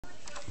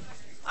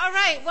All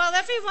right, well,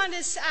 everyone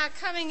is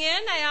coming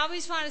in. I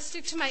always want to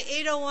stick to my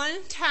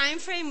 8:01 time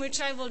frame,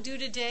 which I will do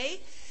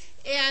today.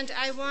 And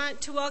I want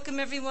to welcome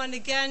everyone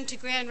again to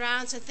Grand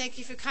Rounds, and thank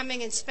you for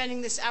coming and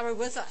spending this hour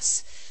with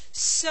us.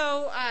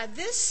 So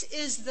this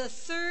is the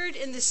third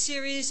in the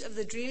series of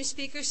the Dream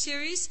Speaker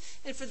series.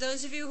 And for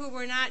those of you who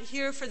were not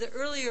here for the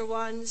earlier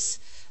ones,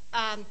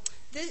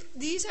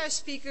 these are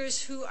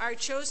speakers who are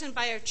chosen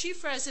by our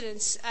chief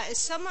residents as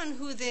someone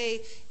who they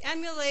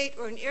emulate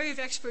or an area of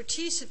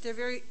expertise that they're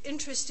very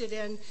interested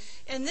in.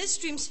 And this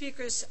Dream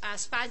Speaker is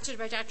sponsored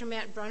by Dr.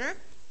 Matt Brunner.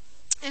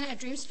 And our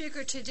Dream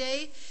Speaker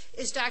today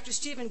is Dr.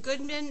 Stephen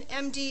Goodman,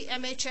 MD,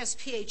 MHS,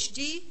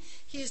 PhD.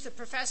 He is the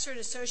Professor and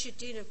Associate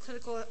Dean of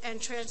Clinical and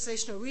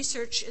Translational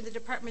Research in the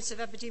Departments of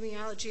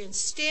Epidemiology in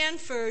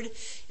Stanford.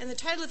 And the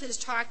title of his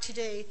talk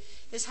today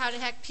is How to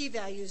Hack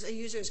P-Values, a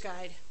User's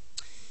Guide.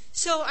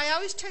 So I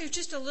always tell you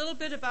just a little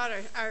bit about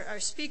our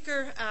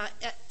speaker.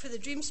 For the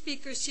Dream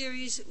Speaker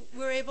series,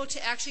 we're able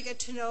to actually get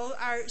to know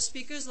our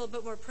speakers a little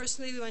bit more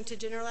personally. We went to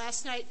dinner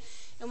last night,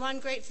 and one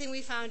great thing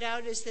we found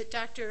out is that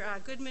Dr.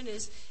 Goodman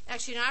is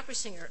actually an opera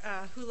singer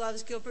who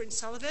loves Gilbert and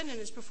Sullivan and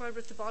has performed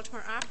with the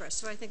Baltimore Opera,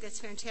 so I think that's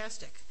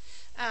fantastic.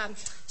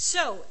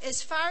 So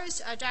as far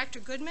as Dr.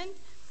 Goodman,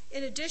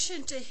 in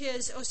addition to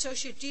his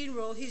Associate Dean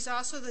role, he's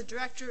also the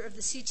Director of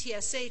the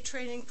CTSA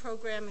Training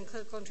Program in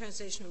Clinical and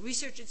Translational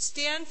Research at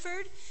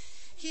Stanford.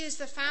 He is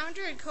the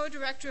founder and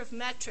co-director of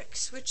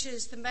Metrics, which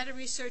is the Meta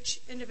Research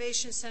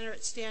Innovation Center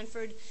at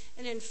Stanford.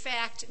 And in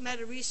fact,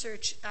 Meta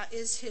Research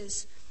is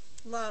his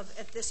love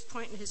at this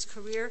point in his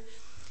career.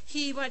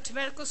 He went to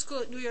medical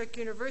school at New York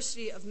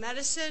University of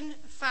Medicine,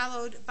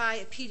 followed by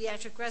a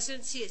pediatric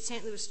residency at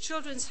St. Louis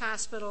Children's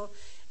Hospital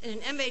and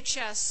an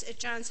MHS at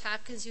Johns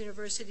Hopkins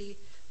University,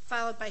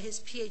 followed by his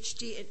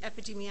PhD in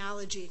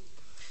epidemiology.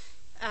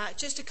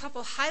 Just a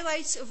couple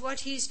highlights of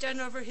what he's done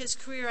over his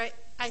career.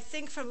 I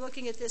think from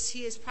looking at this,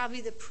 he is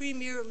probably the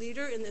premier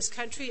leader in this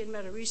country in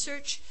meta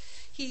research.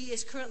 He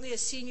is currently a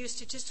senior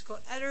statistical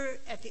editor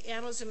at the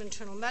Annals of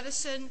Internal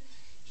Medicine.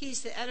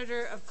 He's the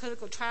editor of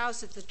clinical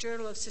trials at the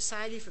Journal of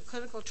Society for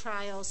Clinical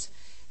Trials,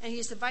 and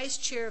he's the vice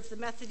chair of the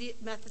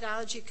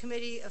Methodology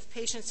Committee of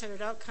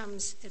Patient-Centered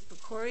Outcomes at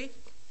PCORI.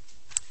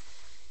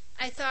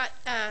 I thought,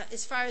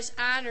 as far as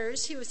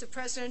honors, he was the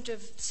president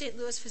of St.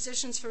 Louis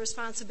Physicians for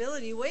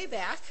Responsibility way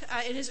back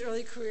in his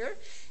early career.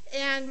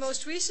 And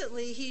most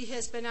recently, he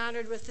has been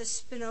honored with the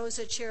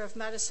Spinoza Chair of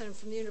Medicine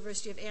from the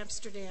University of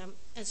Amsterdam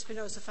and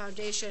Spinoza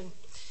Foundation.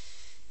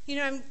 You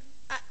know,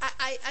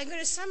 I'm going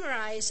to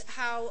summarize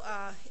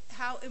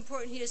how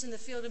important he is in the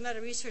field of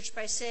meta-research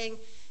by saying,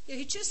 you know,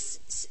 he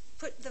just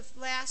put the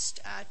last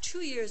 2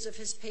 years of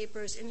his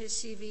papers in his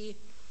CV.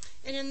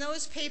 And in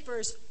those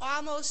papers,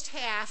 almost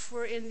half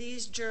were in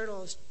these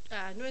journals,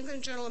 New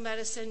England Journal of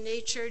Medicine,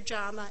 Nature,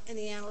 JAMA, and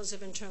the Annals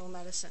of Internal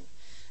Medicine.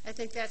 I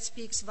think that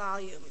speaks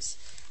volumes.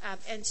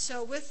 And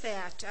so with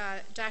that,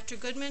 Dr.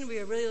 Goodman, we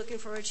are really looking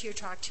forward to your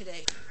talk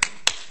today.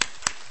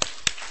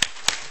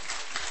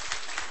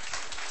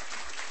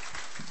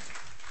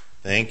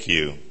 Thank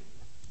you.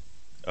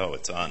 Oh,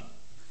 it's on.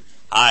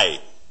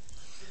 Hi.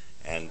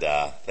 And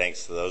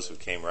thanks to those who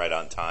came right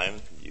on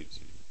time.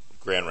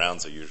 Grand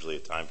rounds are usually a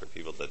time for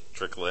people to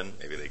trickle in.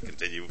 Maybe they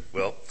continue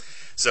will.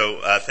 So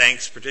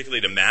thanks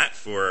particularly to Matt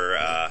for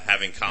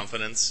having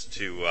confidence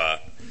to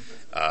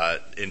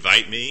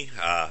invite me.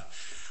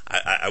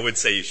 I would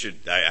say you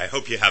should. I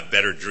hope you have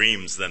better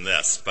dreams than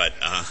this, but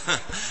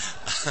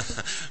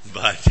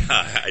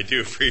I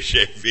do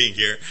appreciate being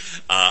here.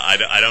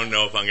 I don't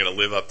know if I'm going to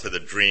live up to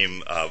the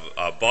dream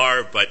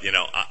bar, but you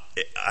know,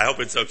 I hope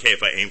it's okay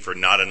if I aim for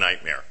not a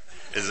nightmare.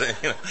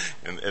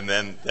 And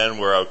then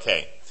we're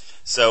okay.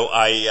 So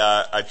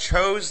I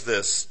chose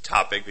this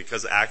topic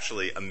because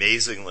actually,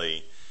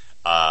 amazingly,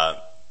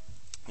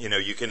 you know,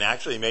 you can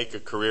actually make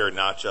a career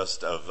not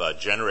just of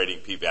generating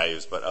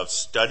p-values, but of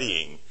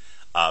studying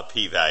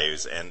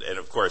p-values. And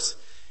of course,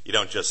 you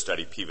don't just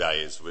study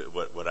p-values.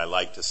 What I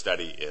like to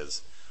study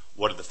is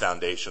what are the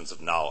foundations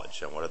of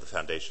knowledge, and what are the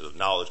foundations of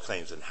knowledge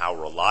claims, and how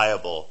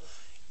reliable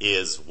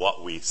is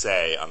what we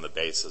say on the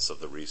basis of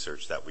the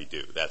research that we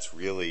do. That's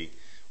really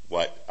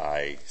what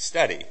I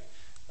study.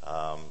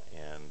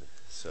 And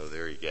so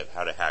there you get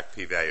how to hack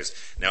p-values.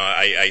 Now,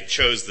 I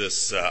chose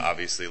this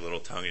obviously a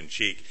little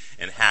tongue-in-cheek,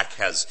 and hack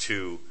has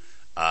two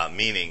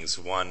meanings.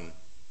 One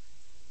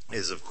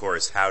is, of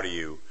course, how do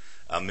you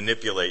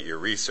manipulate your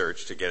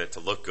research to get it to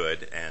look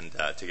good and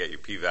to get your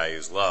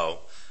p-values low.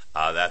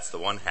 That's the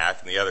one hack,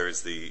 and the other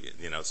is the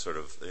sort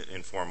of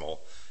informal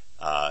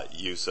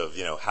use of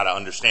how to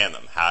understand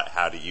them,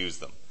 how to use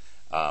them.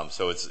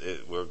 So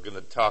we're going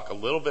to talk a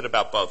little bit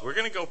about both. We're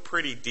going to go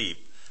pretty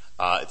deep.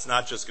 It's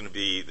not just going to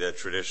be the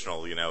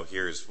traditional,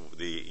 here's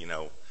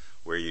the,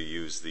 where you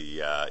use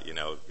the,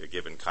 a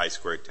given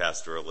chi-squared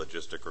test or a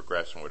logistic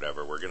regression or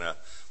whatever. We're going to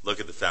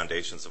look at the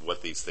foundations of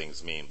what these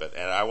things mean.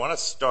 And I want to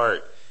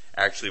start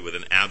actually with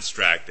an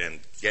abstract, and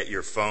get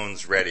your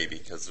phones ready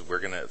because we're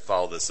going to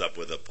follow this up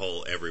with a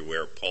poll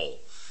everywhere poll.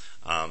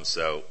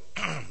 So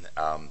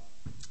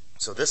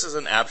this is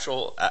an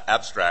actual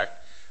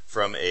abstract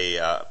from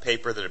a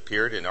paper that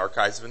appeared in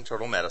Archives of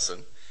Internal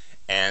Medicine,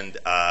 and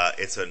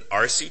it's an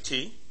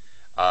RCT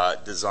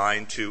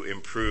designed to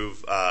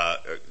improve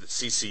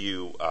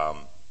CCU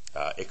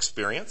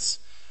experience.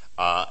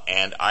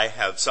 And I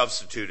have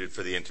substituted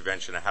for the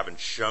intervention. I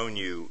haven't shown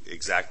you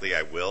exactly,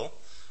 I will,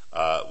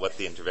 what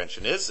the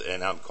intervention is,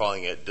 and I'm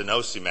calling it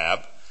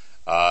denosumab.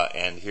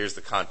 And here's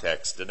the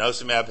context.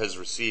 Denosumab has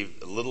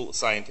received little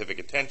scientific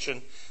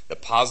attention. The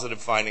positive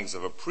findings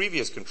of a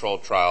previous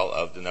controlled trial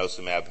of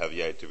denosumab have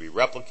yet to be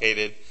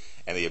replicated,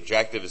 and the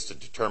objective is to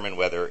determine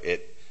whether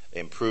it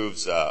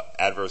improves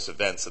adverse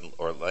events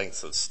or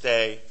lengths of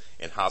stay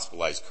in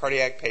hospitalized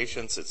cardiac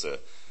patients. It's a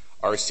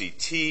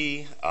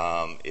RCT.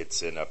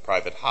 It's in a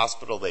private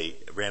hospital. They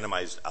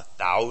randomized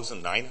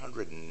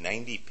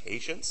 1,990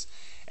 patients,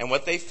 and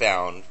what they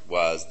found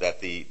was that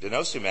the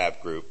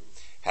denosumab group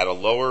had a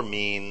lower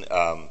mean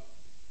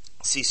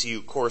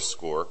CCU course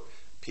score,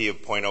 P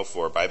of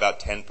 0.04, by about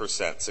 10%,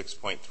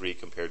 6.3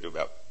 compared to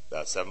about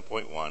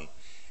 7.1.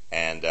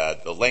 And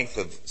the length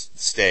of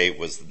stay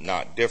was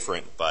not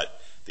different,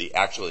 but the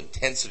actual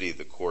intensity of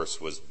the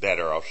course was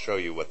better. I'll show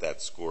you what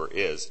that score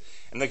is.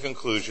 And the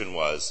conclusion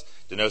was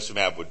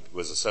denosumab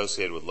was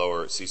associated with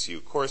lower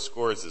CCU course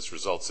scores. This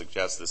result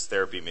suggests this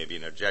therapy may be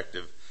an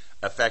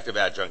effective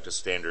adjunct to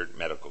standard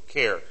medical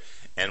care.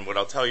 And what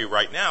I'll tell you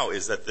right now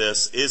is that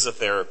this is a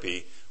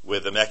therapy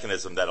with a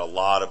mechanism that a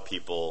lot of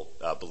people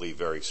believe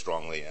very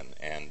strongly in,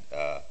 and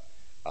that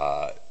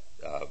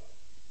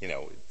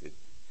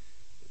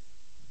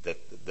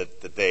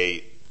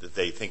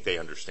they think they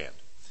understand.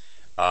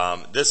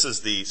 This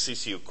is the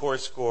CCU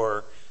course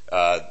score.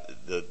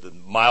 The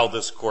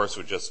mildest course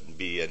would just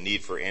be a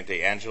need for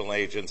anti-anginal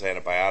agents,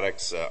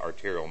 antibiotics,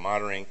 arterial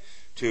monitoring.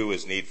 2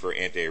 is need for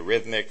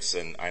antiarrhythmics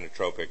and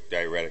inotropic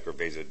diuretic or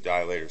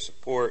vasodilator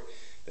support.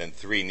 Then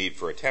 3, need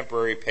for a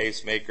temporary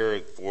pacemaker.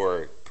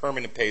 4,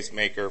 permanent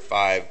pacemaker.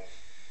 5,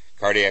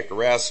 cardiac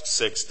arrest.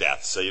 6,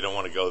 death. So you don't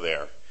want to go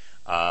there.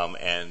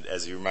 And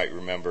as you might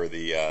remember,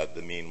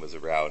 the mean was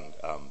around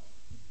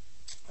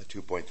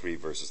 2.3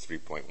 versus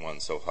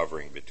 3.1, so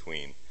hovering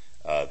between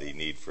the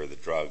need for the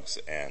drugs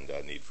and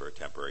need for a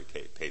temporary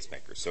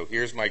pacemaker. So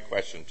here's my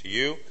question to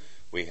you.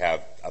 We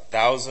have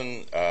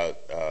 1,000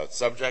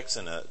 subjects,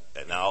 and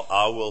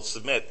I will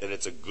submit that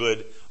it's a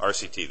good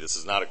RCT. This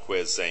is not a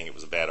quiz saying it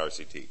was a bad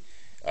RCT.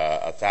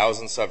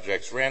 1,000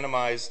 subjects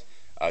randomized,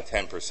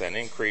 10%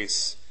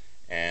 increase,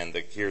 and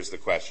here's the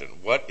question.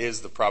 What is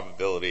the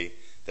probability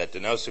that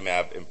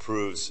denosumab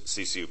improves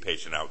CCU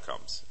patient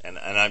outcomes? And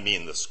I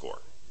mean the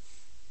score.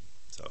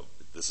 So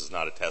this is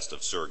not a test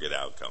of surrogate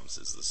outcomes.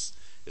 This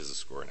is a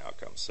score and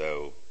outcome.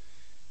 So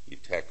you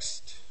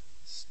text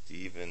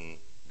Stephen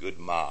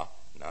Goodman,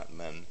 not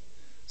men,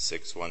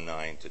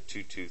 619 to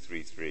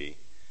 2233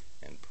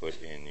 and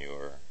put in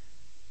your,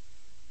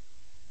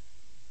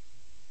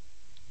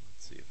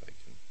 let's see if I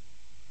can,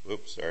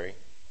 oops, sorry,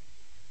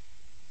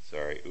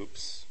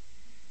 oops,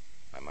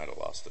 I might have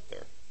lost it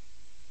there.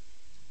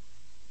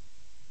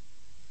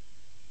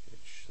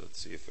 Let's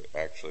see if it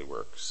actually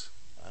works.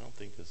 I don't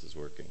think this is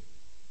working.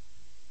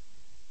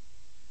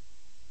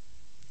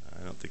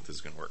 I don't think this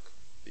is going to work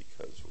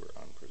because we're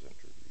on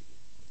presenter view.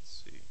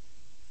 Let's see.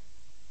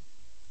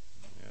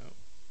 No.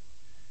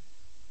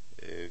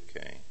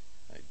 Okay.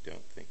 I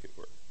don't think it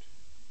worked.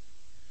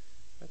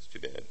 That's too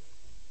bad.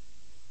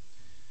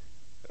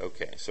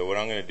 Okay. So what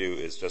I'm going to do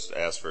is just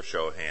ask for a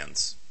show of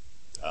hands.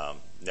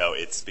 No,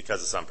 it's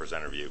because it's on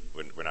presenter view.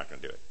 We're not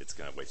going to do it. It's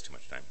going to waste too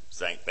much time.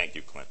 Thank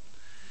you, Clint.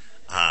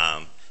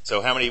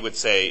 So how many would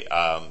say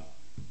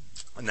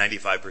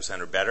 95%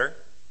 or better?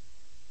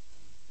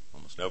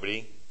 Almost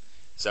nobody.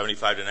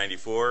 75 to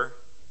 94.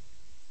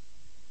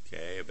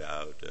 Okay,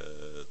 about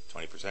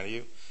 20% of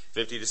you.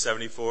 50 to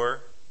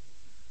 74.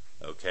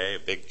 Okay, a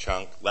big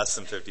chunk. Less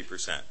than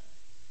 50%.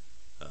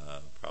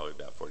 Probably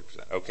about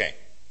 40%. Okay.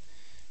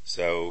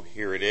 So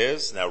here it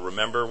is. Now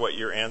remember what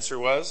your answer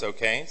was.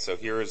 Okay, so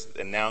here is,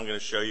 and now I'm going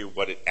to show you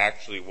what it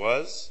actually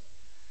was.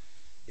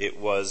 It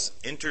was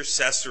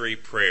intercessory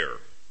prayer.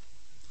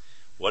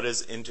 What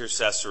is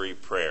intercessory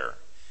prayer?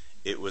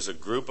 It was a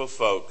group of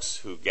folks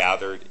who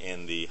gathered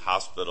in the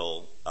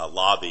hospital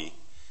lobby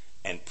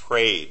and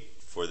prayed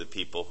for the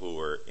people who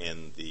were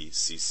in the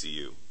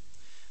CCU.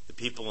 The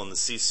people in the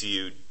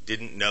CCU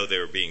didn't know they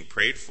were being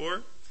prayed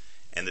for,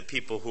 and the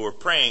people who were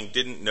praying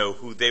didn't know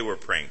who they were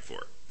praying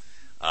for.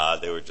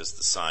 They were just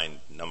assigned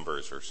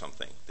numbers or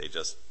something. They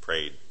just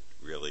prayed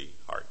really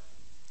hard.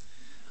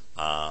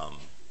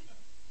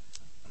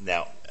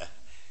 Now,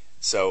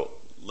 so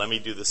let me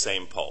do the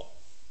same poll.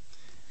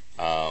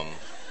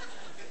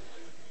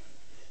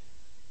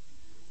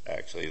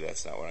 Actually,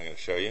 that's not what I'm going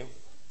to show you.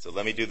 So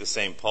let me do the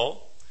same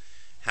poll.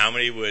 How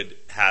many would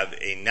have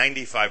a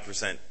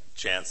 95%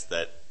 chance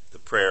that the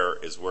prayer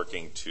is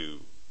working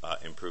to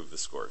improve the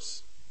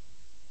scores?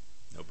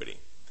 Nobody.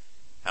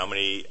 How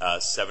many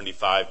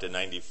 75 to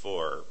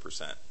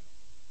 94%?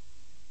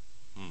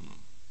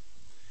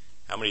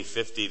 How many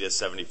 50 to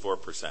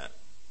 74%?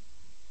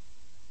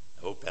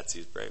 Oh,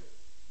 Betsy's brave.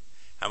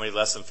 How many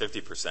less than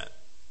 50%?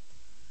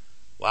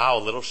 Wow, a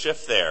little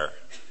shift there.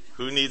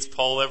 Who needs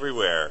poll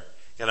everywhere?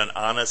 Got an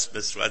honest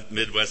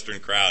Midwestern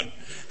crowd.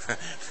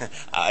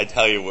 I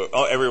tell you,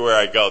 everywhere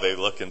I go, they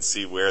look and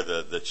see where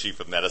the chief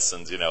of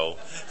medicine's,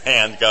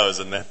 hand goes,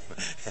 and then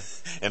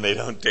and they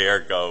don't dare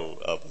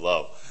go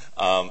below.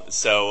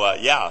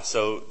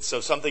 So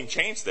something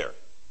changed there,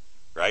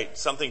 right?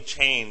 Something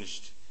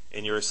changed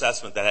in your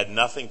assessment that had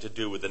nothing to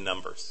do with the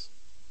numbers.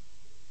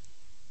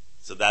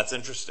 So that's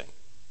interesting,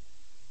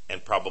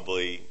 and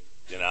probably,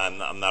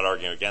 I'm not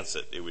arguing against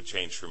it. It would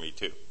change for me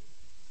too.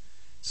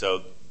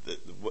 So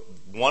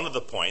one of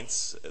the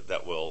points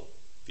that we'll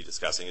be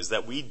discussing is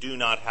that we do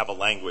not have a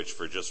language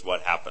for just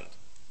what happened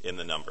in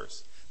the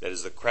numbers. That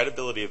is, the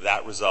credibility of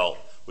that result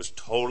was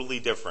totally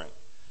different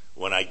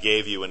when I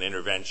gave you an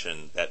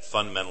intervention that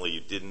fundamentally you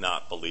did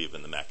not believe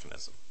in the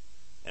mechanism.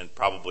 And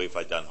probably if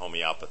I'd done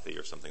homeopathy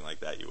or something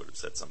like that, you would have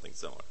said something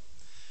similar.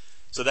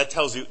 So that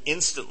tells you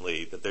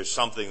instantly that there's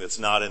something that's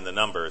not in the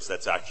numbers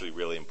that's actually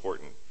really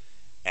important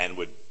and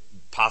would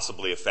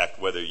possibly affect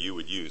whether you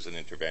would use an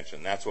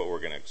intervention. That's what we're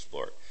going to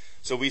explore.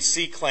 So we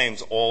see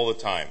claims all the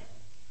time.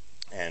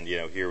 And,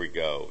 here we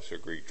go.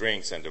 Sugary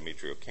drinks,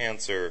 endometrial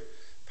cancer,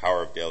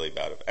 power of daily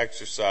bout of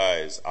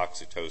exercise,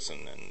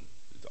 oxytocin and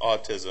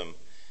autism.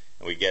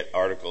 And we get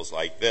articles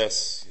like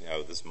this.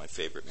 This is my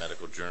favorite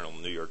medical journal,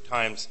 New York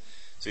Times.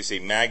 So you see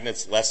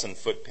magnets lessen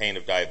foot pain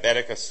of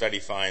diabetic, a study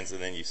finds,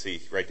 and then you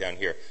see right down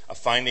here, a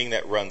finding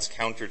that runs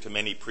counter to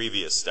many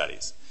previous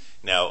studies.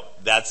 Now,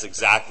 that's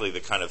exactly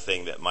the kind of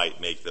thing that might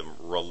make them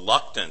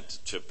reluctant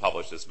to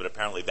publish this, but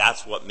apparently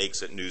that's what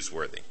makes it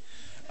newsworthy.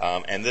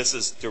 And this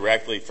is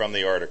directly from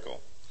the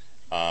article.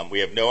 We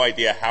have no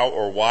idea how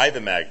or why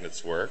the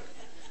magnets work,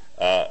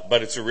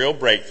 but it's a real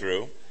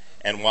breakthrough.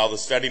 And while the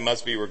study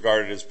must be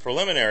regarded as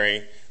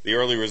preliminary, the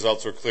early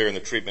results were clear and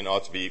the treatment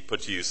ought to be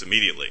put to use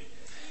immediately.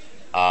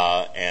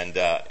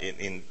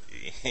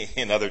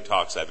 In other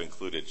talks, I've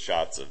included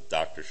shots of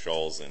Dr.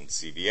 Scholl's in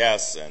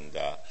CBS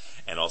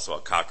and also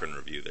a Cochrane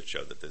review that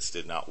showed that this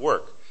did not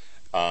work.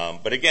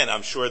 But again,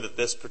 I'm sure that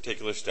this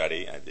particular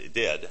study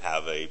did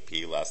have a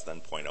p less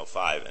than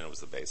 0.05, and it was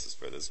the basis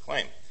for this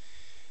claim.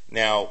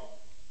 Now,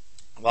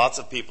 lots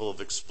of people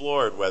have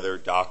explored whether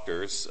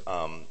doctors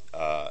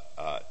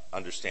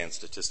understand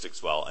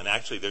statistics well, and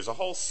actually there's a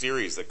whole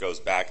series that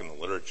goes back in the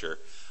literature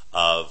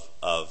of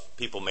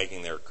people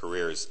making their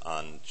careers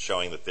on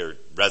showing that their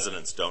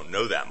residents don't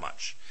know that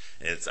much.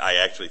 I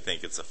actually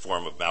think it's a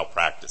form of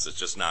malpractice. It's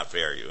just not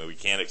fair. We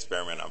can't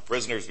experiment on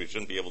prisoners. We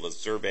shouldn't be able to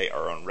survey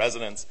our own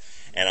residents.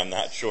 And I'm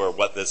not sure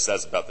what this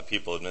says about the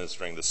people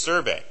administering the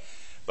survey.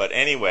 But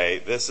anyway,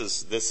 this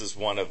is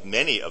one of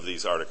many of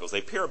these articles. They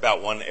appear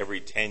about one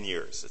every 10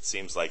 years. It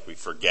seems like we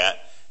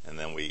forget, and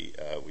then we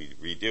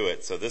redo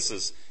it. So this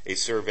is a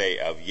survey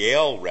of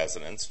Yale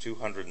residents,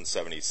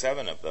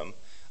 277 of them,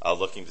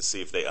 looking to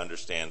see if they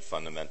understand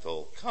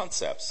fundamental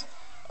concepts.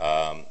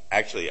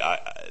 Actually,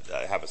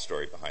 I have a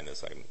story behind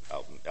this.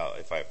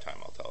 If I have time,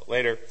 I'll tell it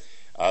later.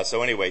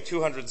 So anyway,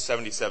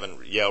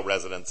 277 Yale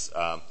residents.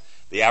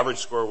 The average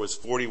score was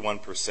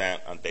 41%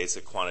 on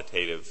basic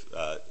quantitative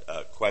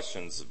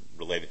questions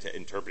related to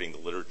interpreting the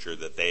literature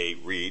that they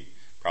read,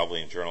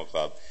 probably in Journal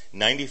Club.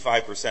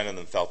 95% of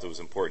them felt it was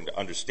important to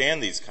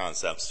understand these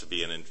concepts to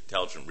be an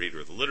intelligent reader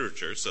of the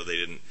literature, so they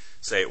didn't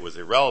say it was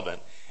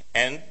irrelevant.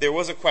 And there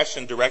was a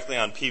question directly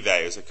on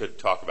p-values. I could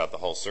talk about the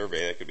whole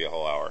survey. That could be a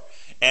whole hour.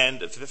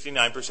 And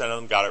 59% of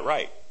them got it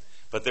right.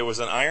 But there was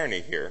an irony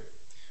here,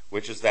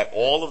 which is that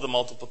all of the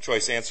multiple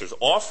choice answers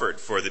offered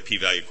for the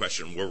p-value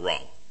question were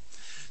wrong.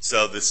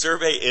 So the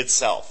survey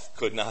itself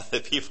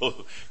the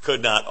people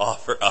could not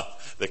offer up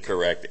the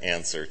correct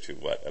answer to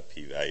what a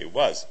p-value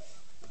was.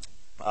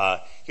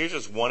 Here's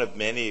just one of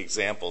many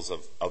examples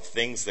of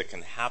things that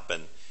can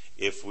happen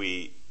if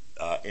we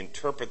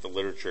interpret the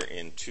literature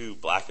in too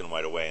black and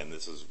white a way, and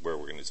this is where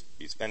we're going to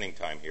be spending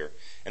time here.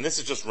 And this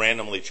is just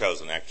randomly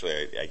chosen.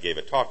 Actually, I gave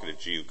a talk at a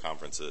GU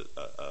conference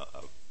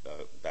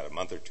about a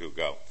month or two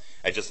ago.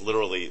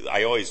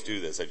 I always do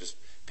this. I just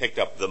picked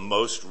up the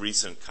most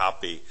recent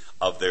copy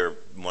of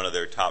one of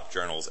their top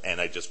journals,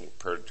 and I just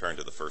turned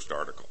to the first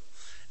article.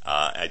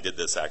 I did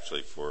this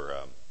actually for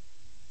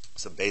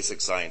some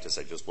basic scientists.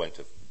 I just went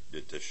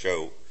to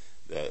show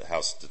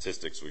how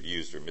statistics were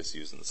used or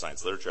misused in the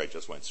science literature. I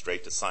just went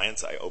straight to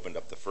science. I opened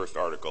up the first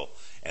article,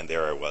 and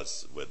there I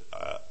was with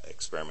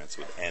experiments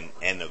with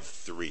n of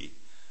 3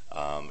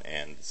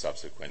 and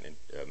subsequent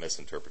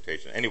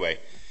misinterpretation. Anyway,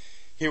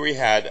 here we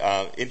had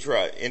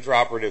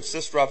intraoperative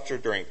cyst rupture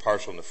during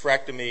partial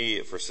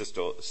nephrectomy for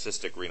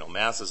cystic renal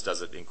masses.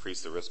 Does it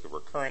increase the risk of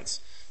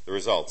recurrence? The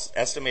results.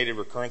 Estimated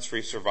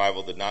recurrence-free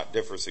survival did not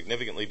differ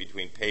significantly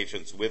between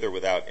patients with or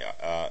without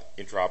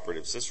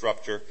intraoperative cyst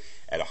rupture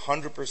at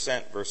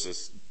 100%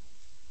 versus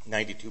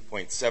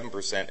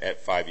 92.7%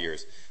 at 5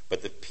 years.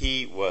 But the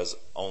P was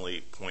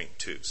only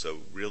 0.2, so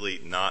really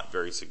not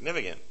very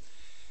significant.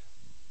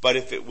 But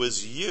if it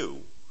was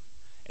you,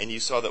 and you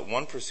saw that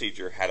one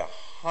procedure had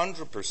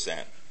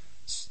 100%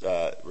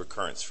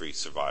 recurrence-free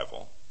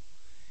survival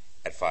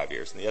at 5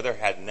 years, and the other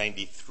had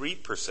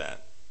 93%,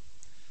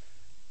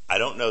 I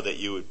don't know that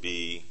you would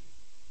be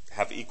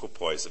have equal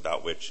poise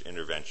about which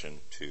intervention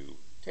to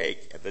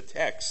take. The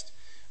text,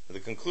 the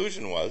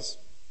conclusion was,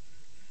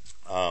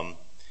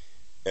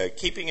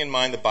 keeping in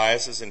mind the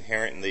biases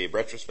inherent in the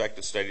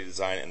retrospective study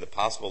design and the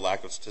possible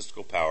lack of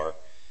statistical power,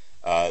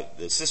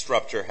 the cyst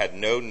rupture had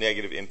no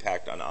negative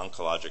impact on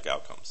oncologic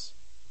outcomes.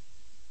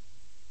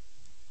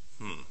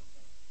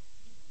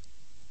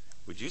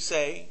 Would you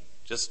say,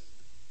 just,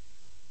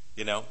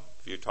 if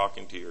you're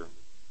talking to your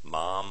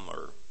mom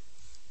or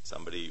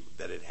somebody,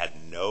 that it had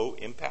no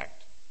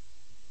impact?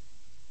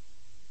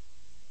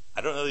 I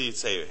don't know that you'd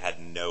say it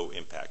had no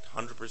impact.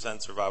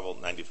 100% survival,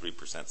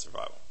 93%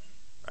 survival,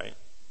 right?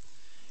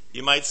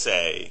 You might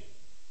say,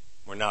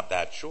 we're not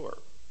that sure,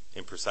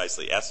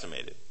 imprecisely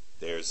estimated.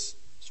 There's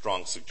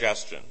strong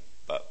suggestion,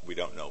 but we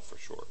don't know for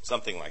sure.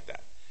 Something like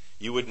that.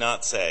 You would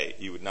not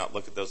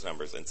look at those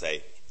numbers and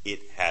say,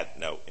 it had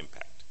no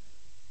impact.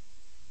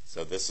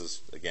 So this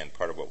is, again,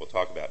 part of what we'll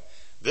talk about.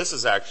 This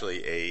is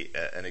actually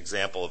an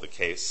example of a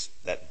case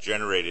that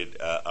generated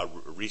a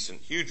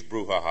recent huge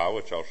brouhaha,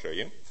 which I'll show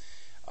you.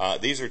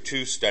 These are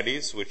two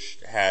studies which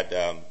had,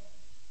 I'm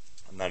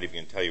not even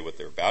going to tell you what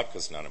they're about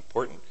because it's not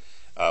important,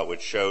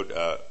 which showed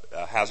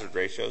hazard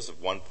ratios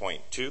of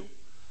 1.2.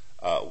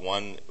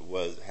 One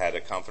had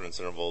a confidence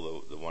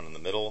interval, the one in the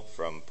middle,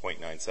 from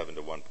 0.97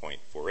 to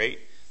 1.48.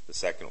 The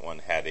second one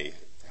had a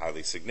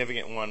highly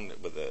significant one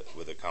with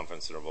a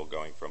confidence interval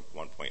going from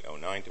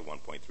 1.09 to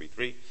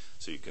 1.33.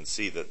 So you can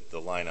see that the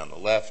line on the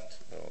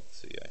left, let's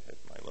see, I have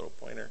my little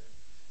pointer.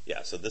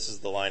 Yeah, so this is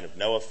the line of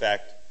no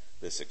effect.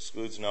 This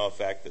excludes no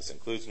effect. This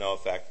includes no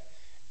effect.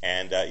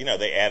 And,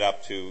 they add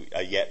up to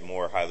a yet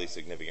more highly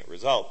significant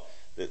result.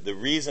 The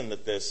reason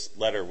that this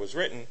letter was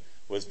written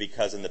was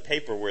because in the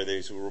paper where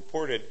these were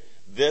reported,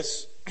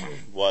 this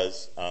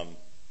was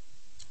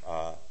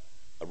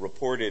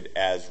reported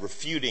as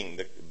refuting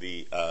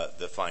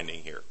the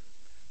finding here,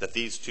 that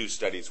these two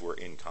studies were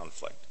in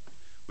conflict.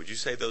 Would you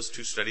say those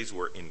two studies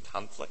were in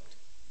conflict?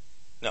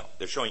 No,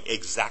 they're showing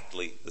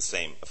exactly the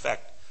same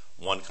effect.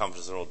 One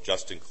confidence interval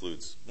just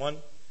includes one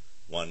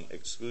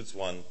excludes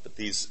one, but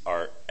these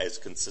are as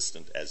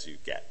consistent as you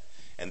get.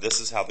 And this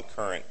is how the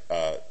current,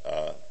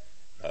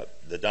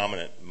 the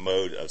dominant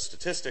mode of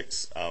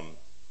statistics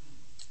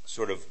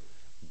sort of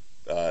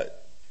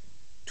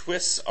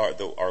twists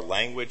our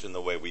language and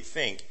the way we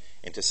think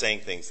into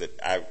saying things that,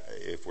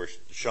 if we're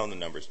shown the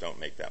numbers, don't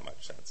make that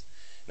much sense.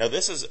 Now,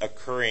 this is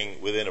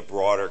occurring within a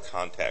broader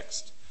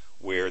context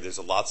where there's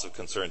lots of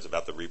concerns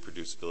about the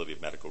reproducibility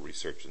of medical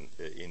research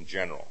in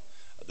general.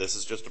 This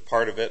is just a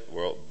part of it,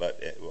 but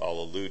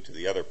I'll allude to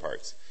the other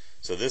parts.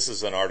 So this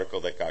is an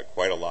article that got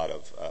quite a lot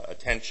of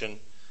attention,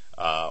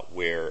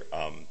 where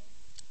it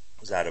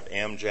was out of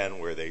Amgen,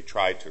 where they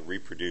tried to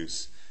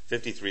reproduce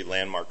 53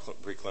 landmark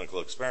preclinical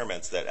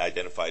experiments that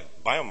identified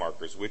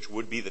biomarkers, which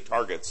would be the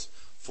targets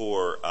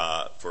for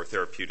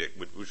therapeutic,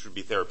 which would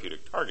be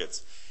therapeutic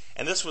targets.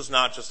 And this was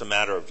not just a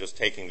matter of just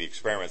taking the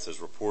experiments as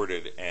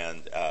reported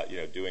and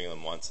doing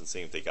them once and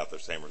seeing if they got the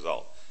same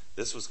result.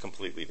 This was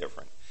completely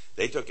different.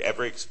 They took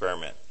every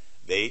experiment.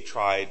 They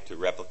tried to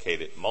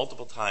replicate it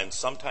multiple times,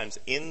 sometimes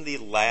in the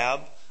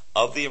lab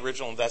of the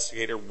original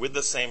investigator with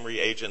the same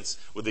reagents,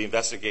 with the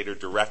investigator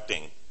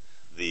directing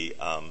the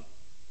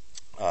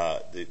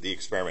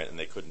experiment, and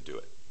they couldn't do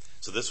it.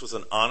 So this was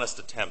an honest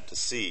attempt to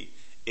see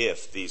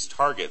if these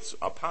targets,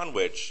 upon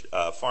which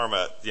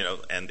pharma,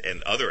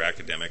 and other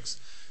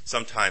academics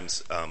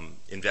sometimes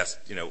invest,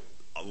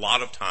 a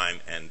lot of time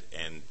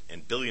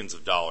and billions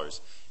of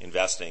dollars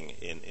investing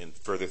in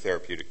further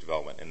therapeutic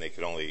development, and they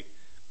could only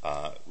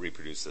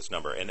reproduce this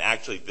number. And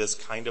actually, this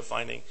kind of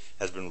finding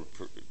has been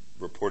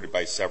reported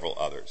by several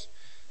others.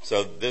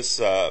 So this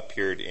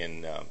appeared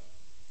in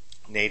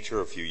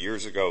Nature a few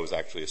years ago. It was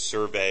actually a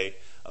survey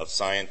of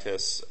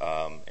scientists,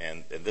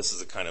 and this is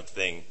the kind of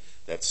thing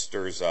that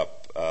stirs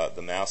up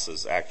the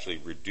masses, actually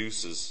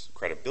reduces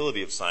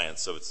credibility of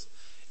science. So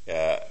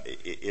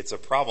it's a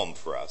problem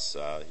for us.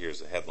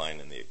 Here's a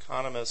headline in The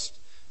Economist.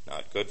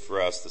 Not good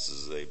for us. This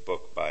is a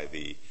book by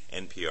the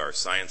NPR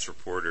science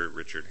reporter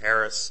Richard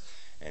Harris,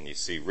 and you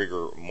see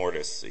rigor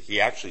mortis.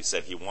 He actually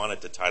said he wanted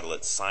to title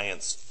it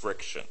Science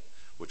Friction,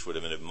 which would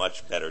have been a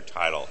much better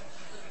title,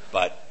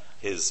 but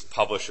his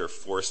publisher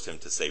forced him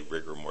to say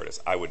rigor mortis.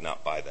 I would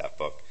not buy that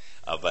book.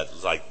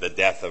 But like the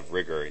death of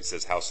rigor, he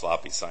says how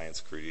sloppy science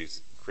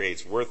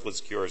creates worthless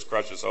cures,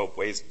 crushes hope,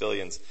 wastes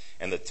billions,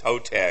 and the toe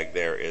tag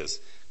there is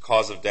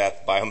cause of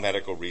death,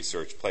 biomedical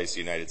research, place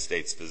United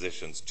States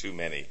physicians, too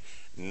many.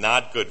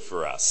 Not good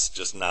for us,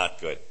 just not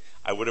good.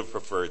 I would have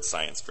preferred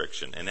science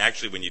friction. And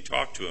actually, when you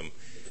talk to him,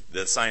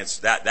 the science,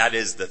 that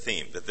is the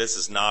theme, that this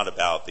is not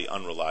about the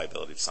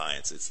unreliability of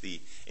science. It's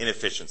the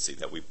inefficiency,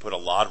 that we put a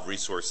lot of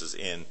resources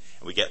in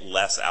and we get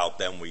less out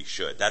than we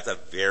should. That's a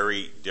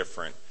very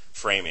different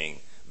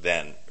framing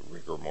than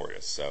rigor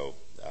mortis. So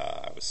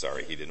I was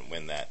sorry he didn't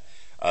win that.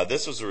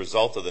 This was a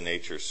result of the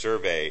Nature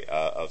survey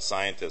of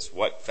scientists.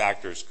 What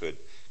factors could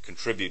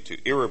contribute to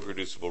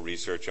irreproducible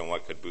research, and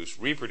what could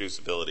boost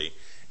reproducibility.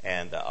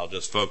 And I'll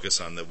just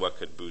focus on what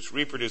could boost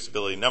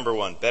reproducibility. Number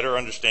one, better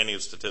understanding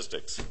of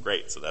statistics.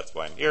 Great, so that's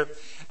why I'm here.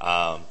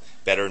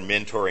 Better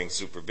mentoring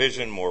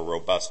supervision, more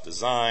robust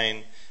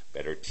design,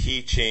 better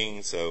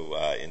teaching, so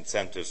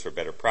incentives for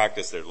better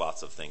practice. There's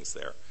lots of things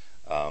there.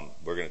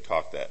 We're going to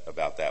talk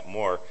about that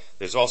more.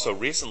 There's also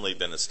recently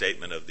been a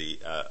statement of the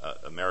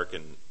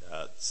American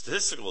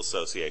Statistical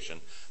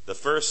Association, the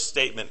first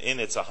statement in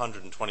its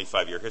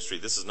 125-year history.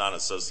 This is not an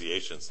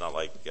association. It's not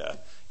like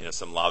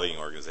some lobbying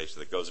organization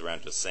that goes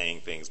around just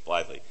saying things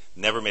blithely.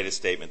 Never made a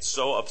statement.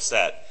 So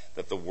upset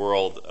that the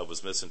world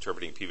was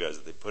misinterpreting p-values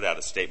that they put out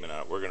a statement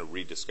on it. We're going to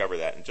rediscover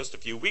that. And just a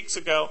few weeks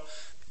ago,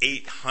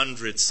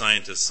 800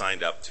 scientists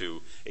signed up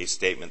to a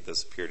statement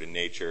that's appeared in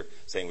Nature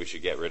saying we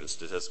should get rid of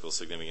statistical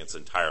significance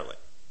entirely.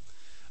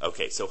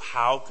 Okay, so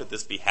how could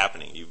this be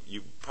happening?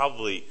 You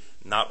probably,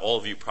 not all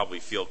of you probably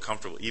feel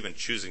comfortable even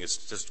choosing a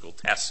statistical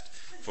test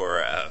for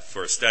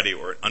a study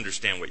or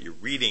understand what you're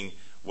reading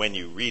when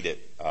you read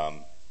it.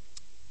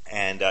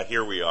 And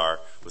here we are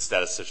with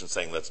statisticians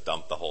saying let's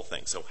dump the whole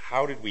thing. So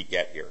how did we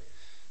get here?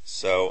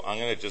 So I'm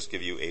going to just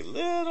give you a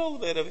little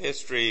bit of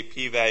history,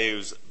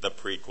 p-values, the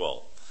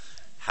prequel.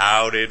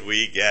 How did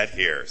we get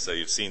here? So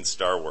you've seen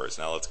Star Wars.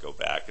 Now let's go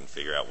back and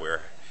figure out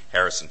where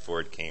Harrison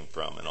Ford came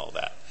from and all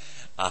that.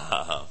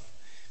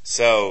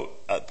 So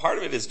part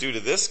of it is due to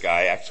this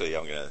guy. Actually,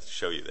 I'm going to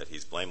show you that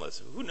he's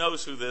blameless. Who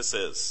knows who this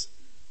is?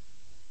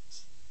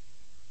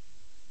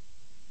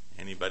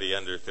 Anybody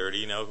under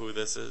 30 know who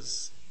this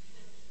is?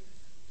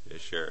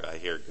 Fisher. I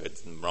hear good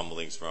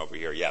rumblings from over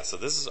here. Yeah, so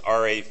this is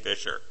R.A.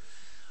 Fisher.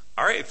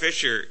 R.A.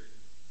 Fisher,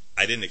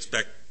 I didn't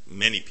expect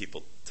many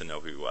people to know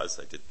who he was.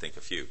 I did think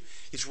a few.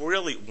 He's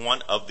really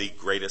one of the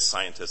greatest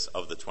scientists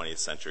of the 20th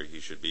century. He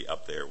should be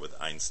up there with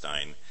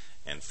Einstein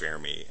and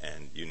Fermi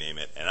and you name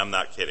it. And I'm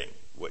not kidding.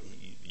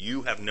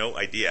 You have no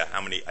idea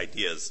how many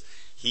ideas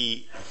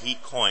he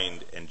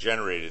coined and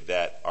generated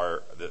that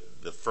are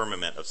the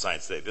firmament of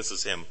science today. This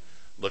is him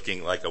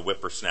looking like a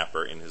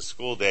whippersnapper in his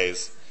school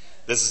days.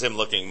 This is him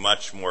looking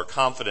much more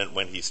confident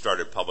when he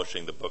started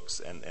publishing the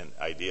books and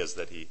ideas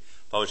that he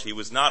published. He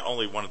was not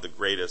only one of the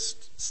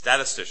greatest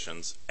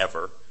statisticians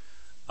ever,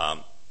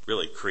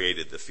 really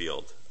created the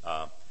field.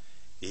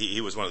 He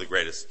was one of the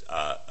greatest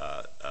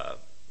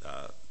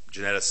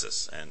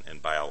geneticists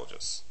and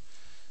biologists.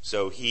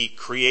 So he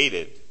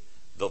created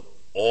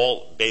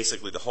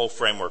basically the whole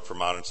framework for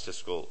modern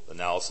statistical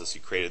analysis. He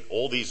created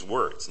all these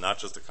words, not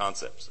just the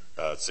concepts,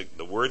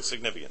 the word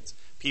significance,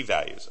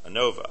 p-values,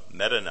 ANOVA,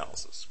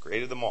 meta-analysis,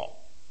 created them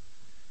all.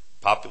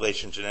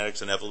 Population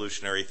genetics and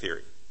evolutionary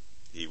theory.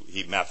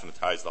 He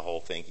mathematized the whole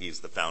thing.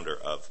 He's the founder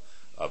of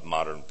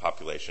modern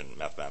population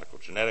mathematical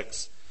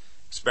genetics.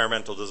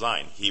 Experimental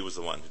design. He was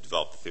the one who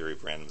developed the theory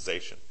of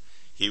randomization.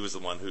 He was the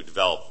one who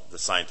developed the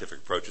scientific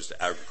approaches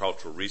to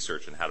agricultural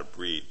research and how to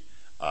breed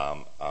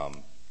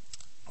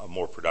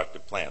more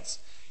productive plants.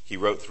 He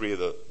wrote three of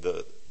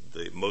the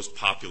most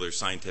popular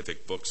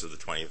scientific books of the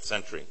 20th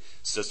century.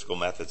 Statistical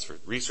Methods for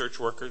Research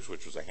Workers,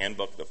 which was a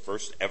handbook, the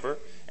first ever,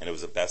 and it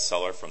was a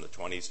bestseller from the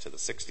 20s to the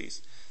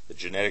 60s. The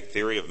Genetic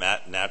Theory of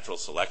Natural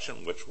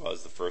Selection, which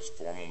was the first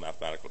formal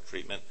mathematical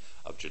treatment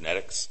of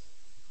genetics.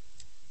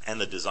 And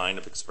The Design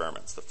of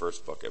Experiments, the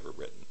first book ever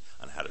written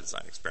on how to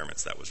design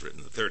experiments. That was written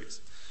in the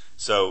 30s.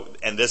 So,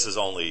 and this is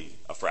only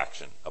a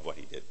fraction of what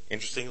he did.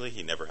 Interestingly,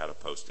 he never had a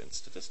post in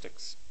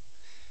statistics.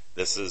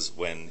 This is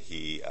when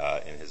he,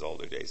 in his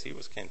older days, he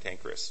was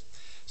cantankerous.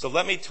 So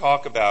let me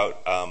talk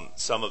about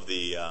some of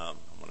the, I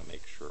want to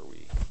make sure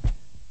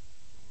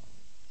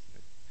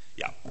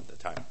the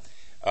time.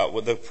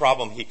 With the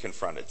problem he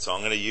confronted. So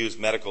I'm going to use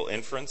medical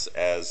inference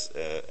as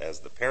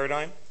the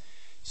paradigm.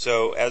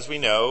 So as we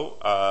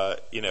know,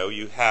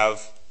 you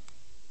have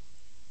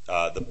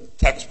the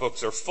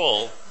textbooks are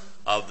full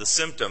of the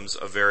symptoms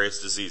of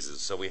various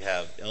diseases. So we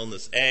have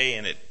illness A,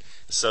 and it's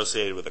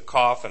associated with a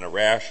cough and a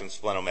rash and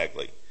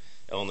splenomegaly.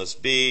 Illness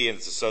B, and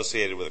it's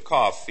associated with a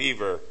cough,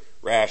 fever,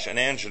 rash, and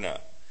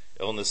angina.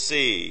 Illness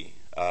C,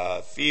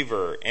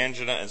 fever,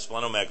 angina, and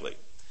splenomegaly.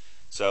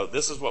 So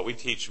this is what we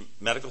teach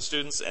medical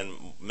students,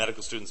 and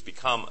medical students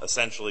become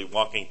essentially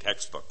walking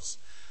textbooks.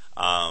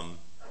 And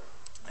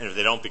if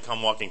they don't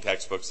become walking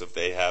textbooks, if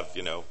they have,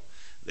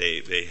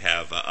 they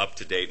have up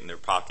to date in their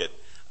pocket,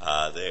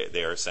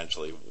 they are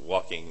essentially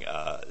walking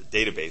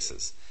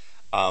databases.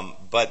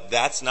 But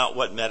that's not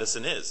what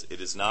medicine is. It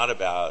is not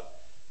about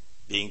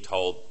being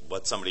told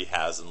what somebody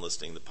has and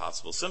listing the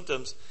possible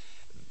symptoms.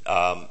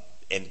 And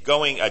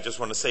I just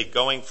want to say,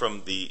 going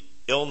from the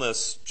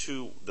illness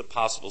to the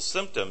possible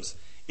symptoms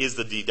is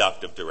the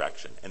deductive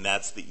direction, and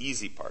that's the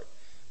easy part.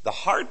 The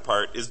hard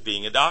part is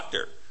being a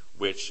doctor,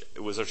 which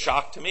it was a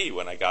shock to me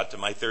when I got to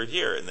my third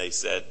year, and they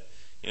said,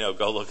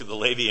 go look at the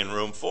lady in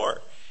room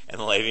 4. And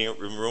the lady in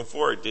room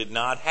 4 did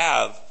not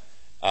have,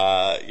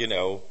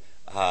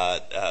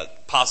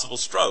 possible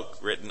stroke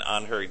written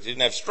on her.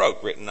 Didn't have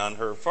stroke written on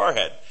her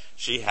forehead.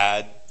 She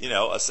had,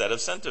 a set of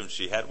symptoms.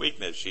 She had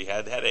weakness. She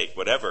had headache,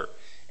 whatever.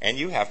 And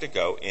you have to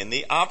go in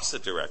the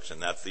opposite direction.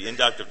 That's the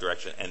inductive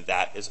direction, and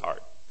that is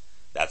hard.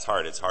 That's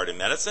hard. It's hard in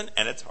medicine,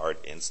 and it's hard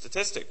in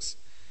statistics.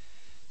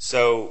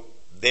 So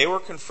they were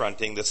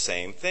confronting the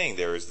same thing.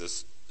 There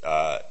is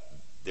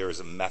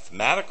a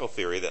mathematical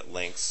theory that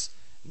links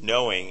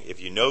knowing,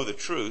 if you know the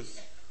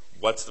truth,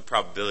 what's the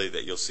probability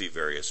that you'll see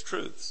various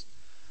truths.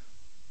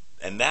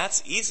 And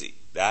that's easy.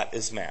 That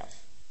is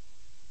math.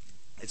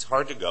 It's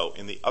hard to go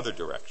in the other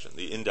direction,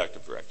 the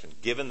inductive direction.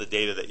 Given the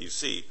data that you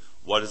see,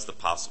 what is the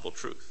possible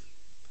truth?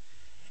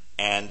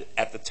 And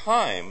at the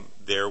time,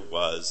 there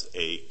was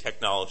a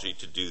technology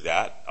to do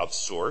that of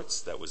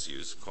sorts that was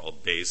used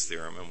called Bayes'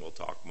 theorem, and we'll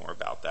talk more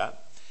about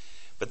that.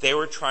 But they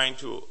were trying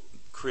to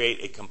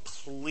create a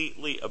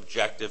completely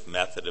objective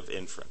method of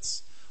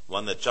inference,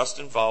 one that just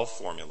involved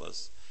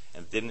formulas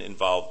and didn't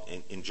involve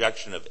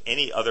injection of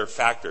any other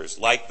factors,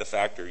 like the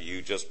factor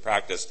you just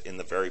practiced in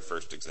the very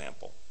first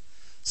example.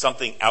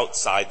 Something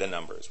outside the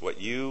numbers.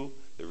 The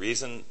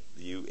reason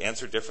you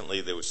answered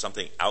differently, there was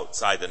something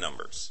outside the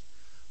numbers.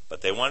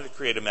 But they wanted to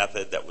create a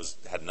method that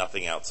had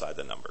nothing outside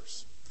the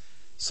numbers.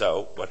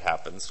 So what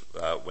happens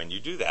when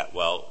you do that?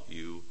 Well,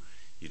 you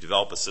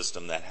develop a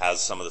system that has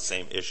some of the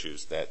same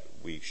issues that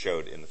we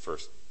showed in the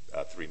first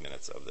 3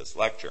 minutes of this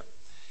lecture.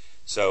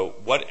 So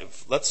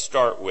let's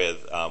start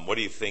with what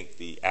do you think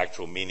the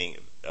actual meaning,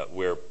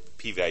 where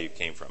p-value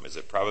came from? Is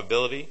it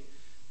probability?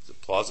 Is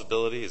it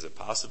plausibility? Is it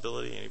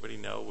possibility? Anybody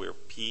know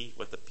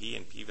what the p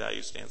in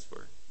p-value stands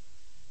for?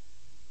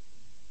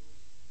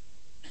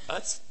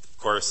 Of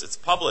course, it's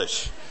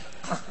publish.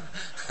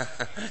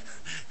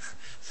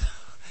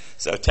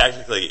 So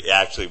technically, it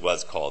actually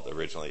was called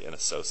originally an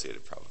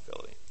associated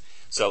probability.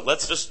 So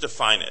let's just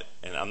define it.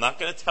 And I'm not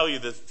going to tell you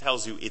that it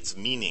tells you its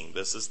meaning.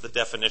 This is the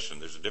definition.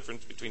 There's a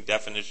difference between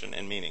definition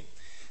and meaning.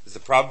 It's the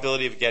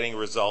probability of getting a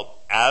result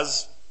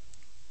as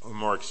or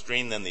more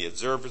extreme than the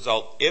observed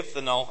result if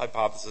the null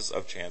hypothesis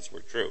of chance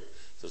were true.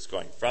 So it's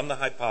going from the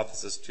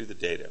hypothesis to the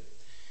data.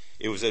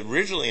 It was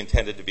originally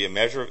intended to be a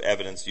measure of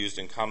evidence used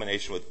in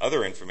combination with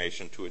other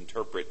information to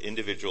interpret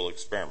individual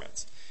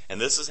experiments. And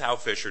this is how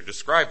Fisher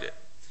described it.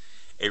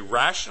 A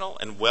rational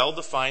and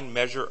well-defined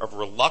measure of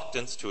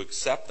reluctance to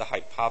accept the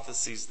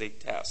hypotheses they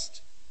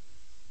test.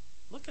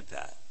 Look at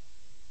that.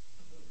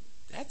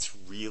 That's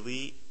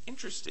really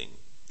interesting.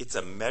 It's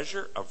a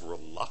measure of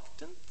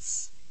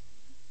reluctance.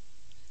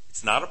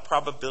 It's not a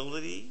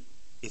probability.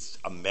 It's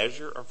a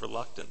measure of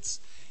reluctance.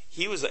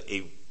 He was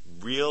a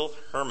real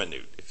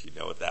hermeneut, if you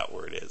know what that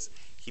word is.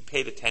 He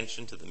paid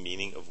attention to the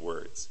meaning of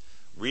words.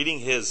 Reading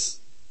his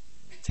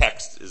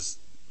text is,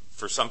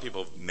 for some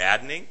people,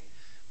 maddening.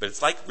 But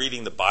it's like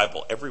reading the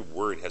Bible. Every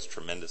word has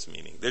tremendous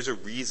meaning. There's a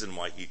reason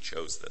why he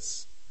chose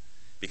this.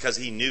 Because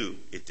he knew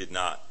it did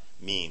not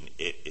mean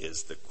it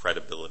is the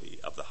credibility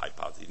of the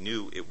hypothesis. He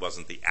knew it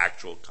wasn't the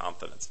actual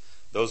confidence.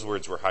 Those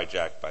words were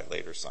hijacked by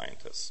later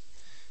scientists.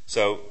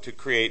 So to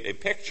create a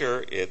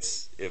picture,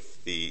 this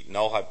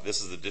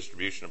is the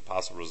distribution of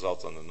possible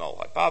results on the null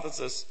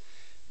hypothesis.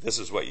 This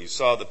is what you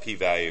saw. The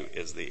p-value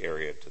is the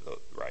area to the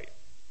right.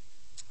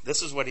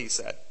 This is what he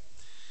said.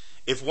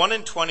 If 1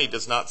 in 20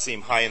 does not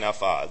seem high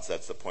enough odds,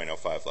 that's the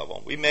 0.05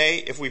 level, we may,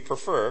 if we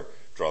prefer,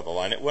 draw the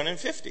line at 1 in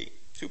 50,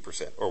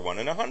 2%, or 1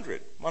 in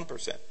 100,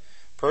 1%.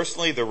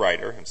 Personally, the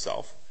writer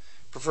himself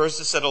prefers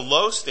to set a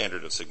low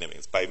standard of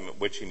significance, by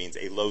which he means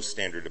a low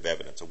standard of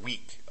evidence, a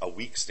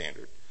weak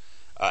standard,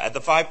 at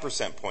the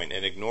 5% point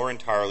and ignore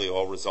entirely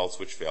all results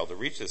which fail to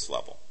reach this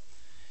level.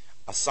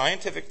 A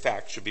scientific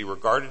fact should be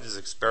regarded as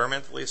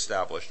experimentally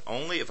established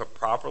only if a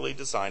properly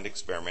designed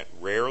experiment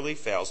rarely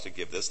fails to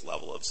give this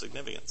level of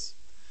significance.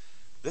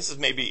 This is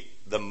maybe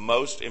the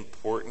most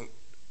important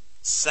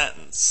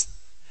sentence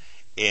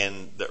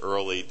in the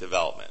early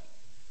development,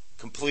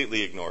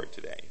 completely ignored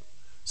today.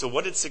 So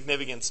what did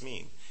significance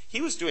mean?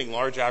 He was doing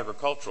large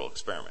agricultural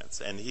experiments,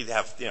 and he'd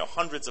have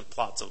hundreds of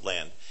plots of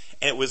land.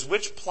 And it was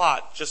which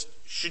plot just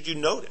should you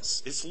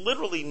notice? It's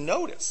literally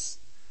notice,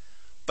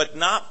 but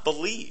not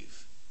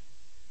believe.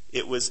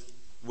 It was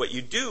what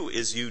you do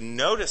is you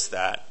notice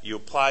that, you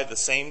apply the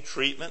same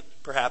treatment,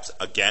 perhaps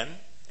again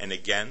and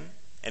again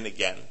and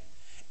again.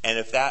 And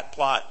if that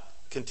plot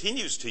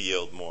continues to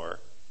yield more,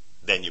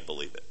 then you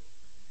believe it.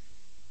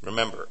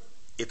 Remember,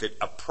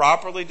 a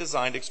properly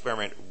designed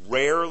experiment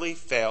rarely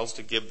fails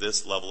to give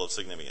this level of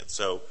significance.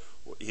 So,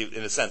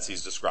 in a sense,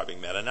 he's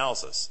describing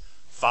meta-analysis.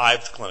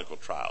 5 clinical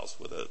trials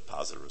with a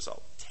positive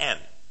result. 10.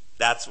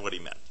 That's what he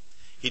meant.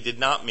 He did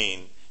not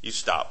mean you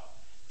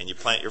stop and you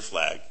plant your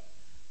flag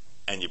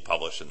and you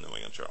publish in the New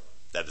England Journal.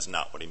 That is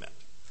not what he meant.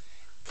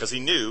 Because he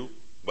knew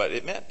what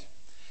it meant.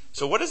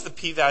 So what is the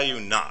p-value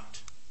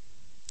not?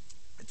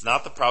 It's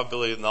not the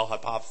probability of the null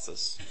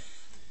hypothesis.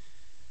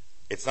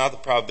 It's not the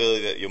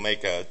probability that you'll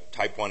make a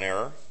type 1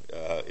 error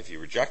if you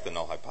reject the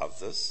null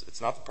hypothesis. It's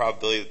not the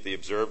probability that the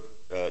observed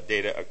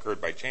data occurred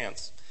by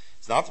chance.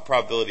 It's not the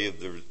probability of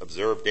the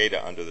observed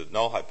data under the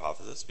null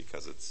hypothesis,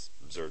 because it's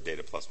observed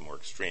data plus more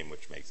extreme,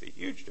 which makes a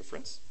huge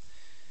difference.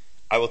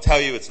 I will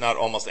tell you it's not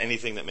almost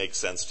anything that makes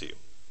sense to you.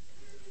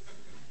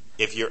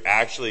 If you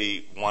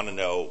actually want to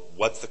know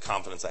what's the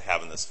confidence I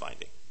have in this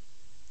finding,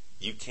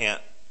 you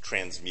can't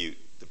transmute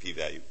the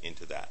p-value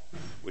into that.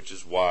 which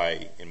is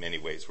why, in many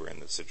ways, we're in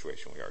the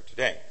situation we are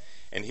today.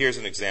 And here's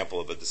an example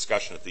of a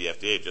discussion at the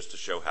FDA just to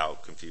show how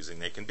confusing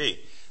they can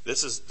be.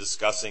 This is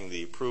discussing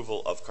the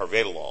approval of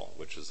carvedilol,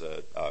 which is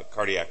a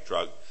cardiac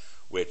drug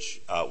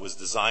which was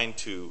designed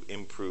to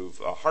improve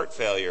heart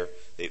failure.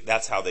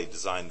 That's how they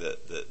designed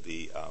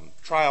the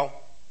trial.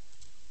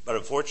 But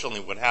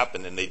unfortunately what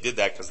happened, and they did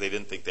that because they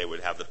didn't think they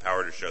would have the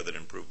power to show that it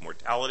improved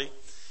mortality.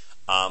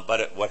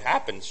 But what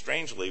happened,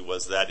 strangely,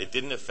 was that it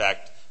didn't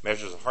affect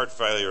measures of heart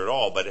failure at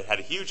all, but it had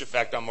a huge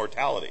effect on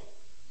mortality.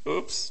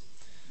 Oops.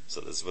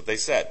 So this is what they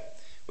said.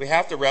 What we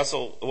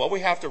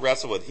have to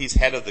wrestle with, he's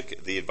head of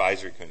the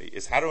advisory committee,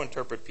 is how to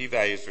interpret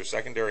p-values for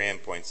secondary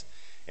endpoints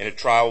in a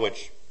trial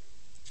which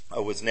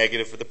was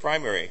negative for the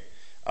primary.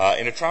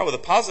 In a trial with a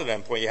positive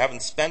endpoint, you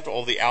haven't spent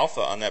all the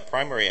alpha on that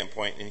primary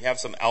endpoint, and you have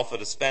some alpha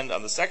to spend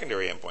on the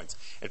secondary endpoints.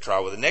 In a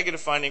trial with a negative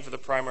finding for the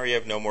primary, you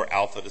have no more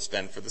alpha to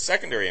spend for the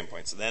secondary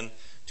endpoints. And then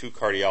two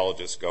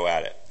cardiologists go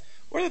at it.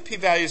 What are the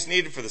p-values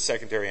needed for the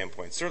secondary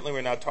endpoints? Certainly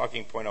we're not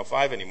talking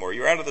 0.05 anymore.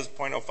 You're out of this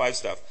 0.05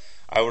 stuff.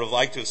 I would have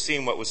liked to have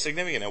seen what was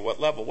significant at what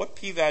level. What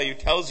p-value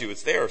tells you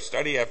it's there,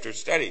 study after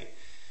study?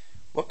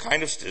 What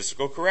kind of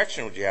statistical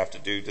correction would you have to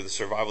do to the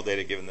survival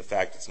data given the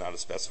fact it's not a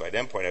specified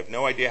endpoint? I have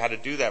no idea how to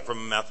do that from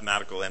a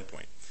mathematical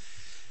endpoint.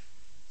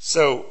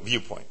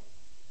 Viewpoint.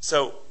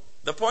 So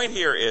the point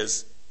here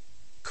is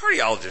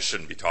cardiologists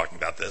shouldn't be talking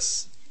about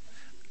this.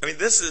 I mean,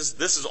 this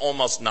is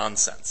almost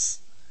nonsense.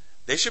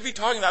 They should be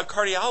talking about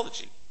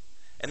cardiology.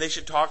 And they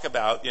should talk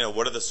about,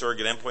 what are the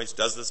surrogate endpoints?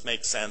 Does this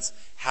make sense?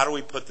 How do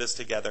we put this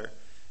together?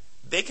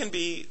 They can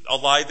be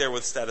allied there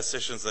with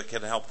statisticians that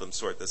can help them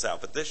sort this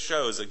out. But this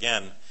shows,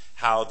 again,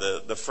 how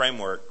the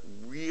framework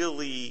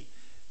really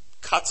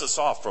cuts us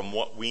off from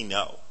what we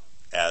know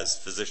as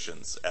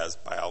physicians, as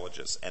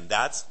biologists. And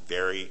that's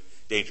very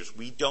dangerous.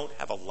 We don't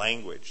have a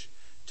language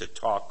to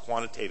talk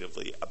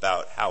quantitatively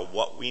about how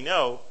what we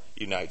know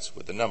unites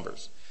with the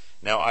numbers.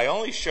 Now, I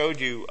only showed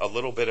you a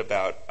little bit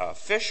about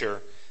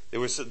Fisher. There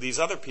were these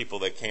other people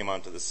that came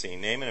onto the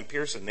scene, Naiman and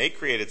Pearson. They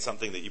created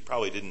something that you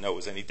probably didn't know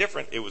was any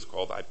different. It was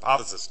called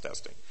hypothesis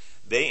testing.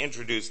 They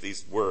introduced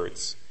these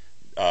words,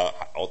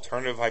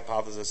 alternative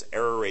hypothesis,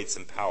 error rates,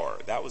 and power.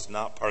 That was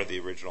not part of the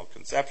original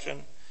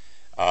conception.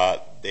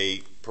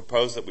 They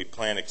proposed that we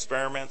plan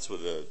experiments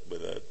with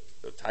a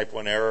type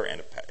 1 error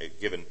and a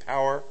given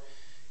power.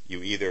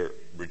 You either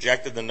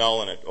rejected the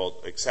null and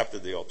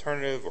accepted the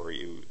alternative, or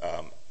you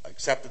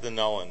accepted the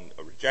null and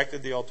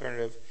rejected the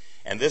alternative.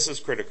 And this is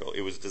critical.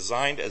 It was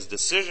designed as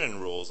decision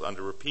rules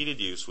under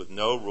repeated use with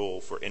no rule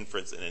for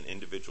inference in an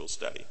individual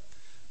study.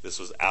 This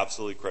was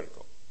absolutely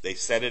critical. They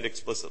said it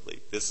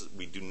explicitly.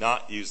 We do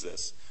not use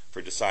this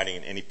for deciding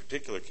in any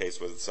particular case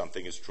whether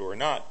something is true or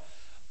not.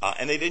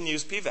 And they didn't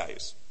use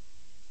p-values.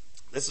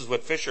 This is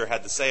what Fisher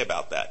had to say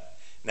about that.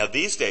 Now,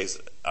 these days,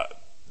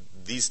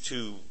 these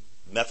two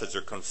methods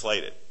are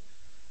conflated.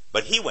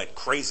 But he went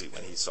crazy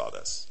when he saw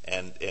this.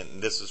 And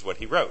this is what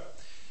he wrote.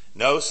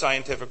 No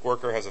scientific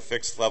worker has a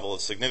fixed level of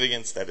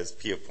significance, that is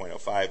P of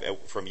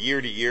 0.05. From year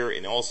to year,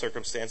 in all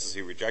circumstances,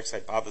 he rejects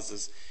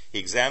hypothesis. He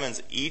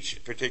examines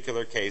each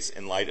particular case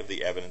in light of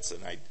the evidence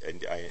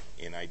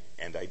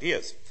and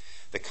ideas.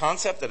 The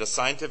concept that a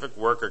scientific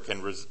worker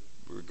can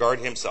regard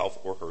himself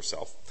or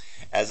herself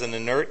as an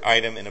inert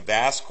item in a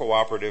vast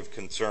cooperative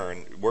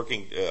concern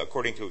working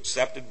according to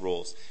accepted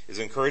rules is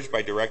encouraged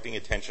by directing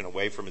attention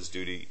away from his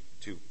duty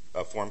to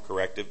form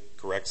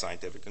correct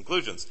scientific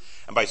conclusions,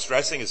 and by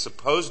stressing his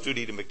supposed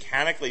duty to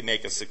mechanically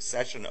make a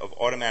succession of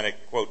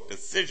automatic, quote,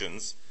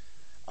 decisions,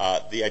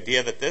 the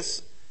idea that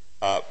this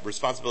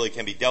responsibility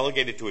can be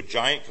delegated to a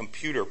giant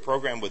computer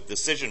programmed with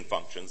decision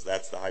functions,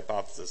 that's the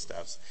hypothesis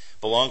steps,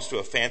 belongs to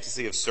a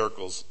fantasy of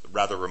circles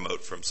rather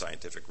remote from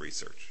scientific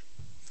research.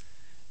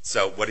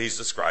 So what he's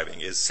describing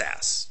is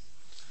SAS.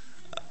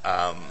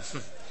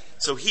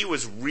 So he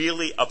was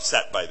really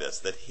upset by this,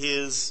 that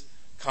his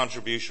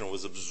contribution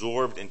was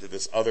absorbed into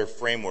this other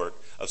framework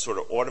of sort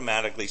of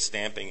automatically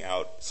stamping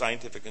out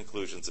scientific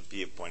conclusions at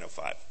P of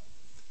 0.05.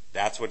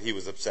 That's what he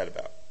was upset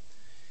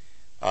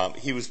about.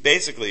 He was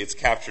basically, it's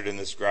captured in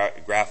this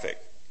graphic,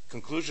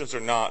 conclusions are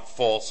not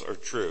false or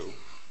true,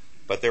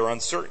 but they're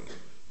uncertain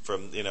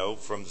from 0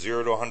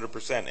 to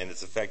 100%, and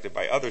it's affected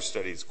by other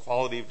studies,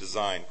 quality of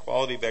design,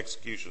 quality of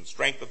execution,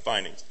 strength of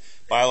findings,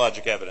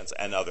 biologic evidence,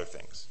 and other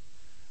things.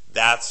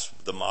 That's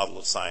the model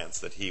of science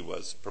that he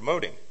was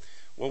promoting.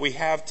 What we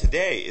have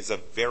today is a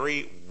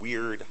very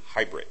weird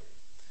hybrid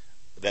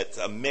that's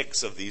a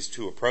mix of these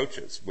two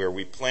approaches, where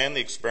we plan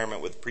the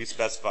experiment with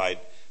pre-specified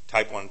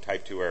type 1 and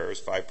type 2 errors,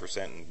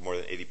 5% and more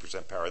than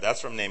 80% power.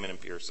 That's from Naiman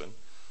and Pearson.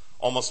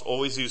 Almost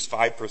always use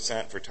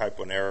 5% for type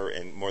 1 error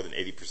and more than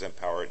 80%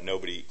 power.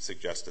 Nobody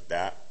suggested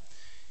that.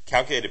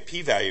 Calculated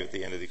p-value at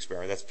the end of the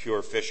experiment. That's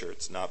pure Fisher.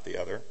 It's not the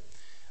other.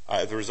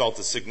 If the result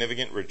is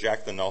significant,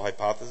 reject the null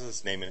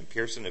hypothesis, Naiman and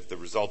Pearson. If the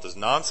result is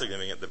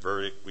non-significant, the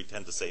verdict, we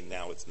tend to say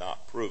now it's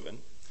not proven.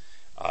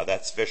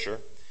 That's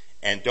Fisher.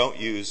 And don't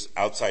use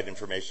outside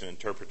information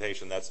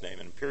interpretation. That's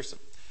Naiman and Pearson.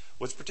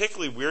 What's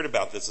particularly weird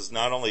about this is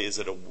not only is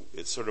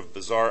it's sort of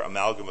bizarre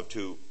amalgam of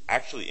two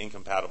actually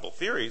incompatible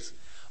theories,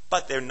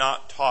 but they're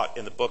not taught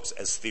in the books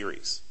as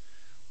theories.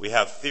 We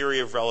have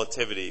theory of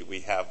relativity. We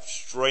have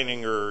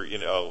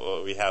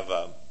Schrödinger, we have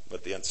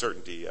the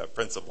uncertainty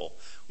principle.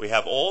 We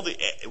have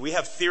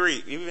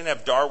theory. We even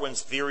have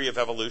Darwin's theory of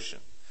evolution.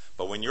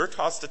 But when you're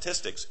taught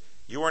statistics,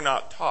 you are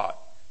not taught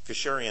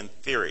Fisherian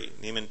theory,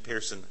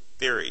 Neyman-Pearson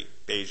theory,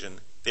 Bayesian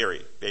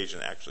theory.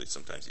 Bayesian, actually,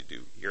 sometimes you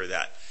do hear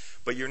that.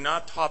 But you're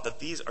not taught that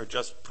these are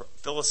just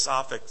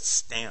philosophic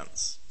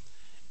stands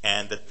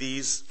and that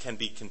these can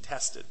be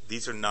contested.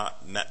 This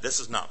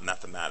is not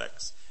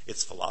mathematics.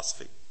 It's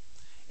philosophy.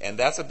 And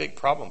that's a big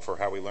problem for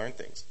how we learn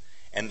things.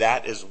 And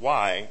that is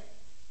why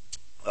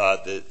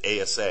the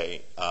ASA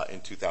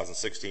in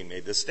 2016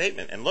 made this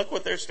statement. And look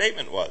what their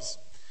statement was.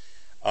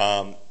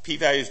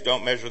 P-values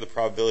don't measure the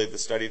probability of the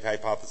studied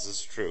hypothesis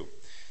is true.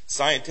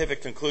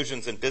 Scientific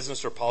conclusions in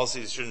business or policy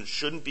decisions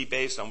shouldn't be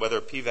based on whether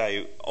a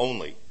p-value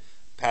only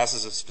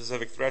passes a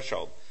specific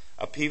threshold.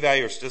 A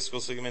p-value or statistical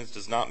significance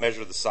does not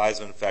measure the size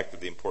of an effect or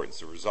the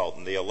importance of the result.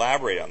 And they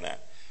elaborate on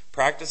that.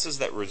 Practices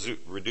that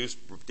reduce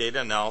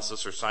data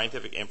analysis or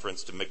scientific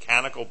inference to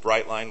mechanical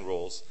bright-line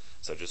rules,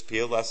 such as p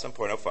of less than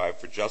 0.05,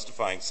 for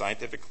justifying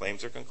scientific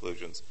claims or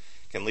conclusions,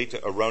 can lead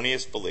to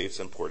erroneous beliefs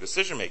and poor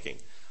decision-making.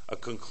 A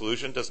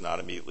conclusion does not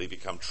immediately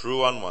become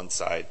true on one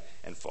side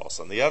and false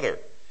on the other.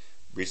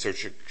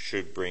 Research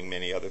should bring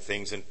many other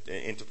things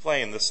into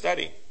play in the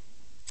study.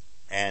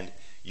 And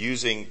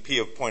using p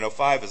of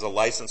 0.05 as a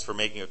license for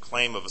making a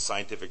claim of a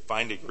scientific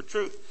finding or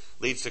truth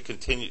leads to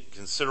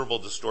considerable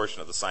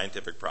distortion of the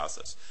scientific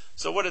process.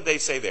 So what did they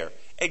say there?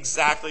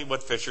 Exactly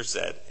what Fisher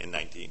said in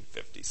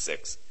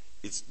 1956.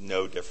 It's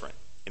no different.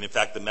 And in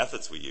fact, the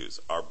methods we use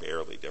are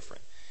barely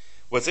different.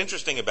 What's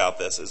interesting about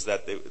this is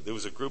that there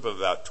was a group of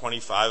about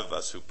 25 of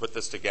us who put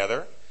this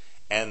together,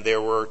 and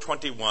there were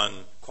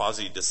 21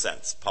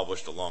 quasi-dissents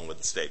published along with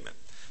the statement.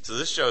 So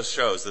this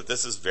shows that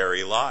this is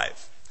very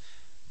live.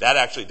 That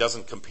actually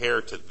doesn't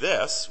compare to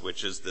this,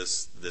 which is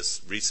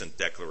this recent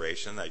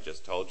declaration I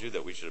just told you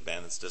that we should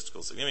abandon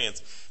statistical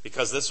significance,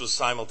 because this was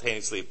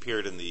simultaneously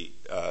appeared in the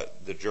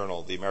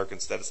journal, The American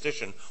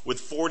Statistician, with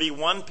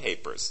 41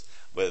 papers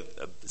with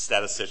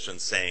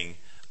statisticians saying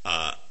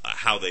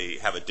how they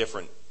have a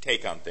different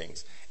take on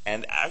things.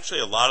 And actually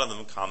a lot of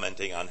them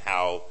commenting on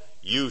how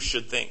you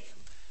should think.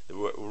 It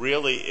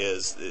really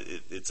is,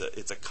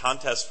 it's a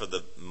contest for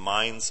the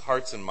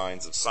hearts and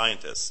minds of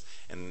scientists.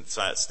 And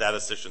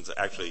statisticians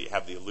actually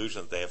have the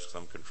illusion that they have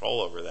some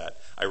control over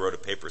that. I wrote a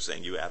paper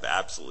saying you have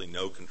absolutely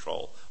no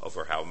control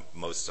over how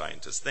most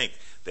scientists think.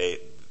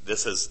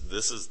 This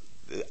is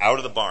out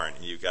of the barn,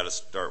 and you've got to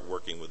start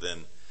working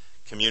within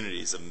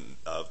communities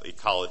of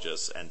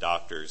ecologists and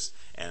doctors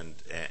and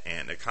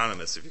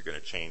economists if you're going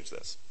to change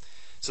this.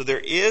 So there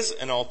is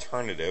an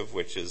alternative,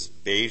 which is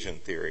Bayesian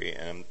theory,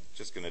 and I'm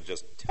just going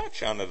to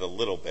touch on it a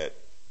little bit.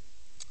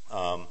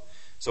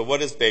 So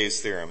what is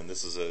Bayes' theorem? And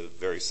this is a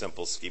very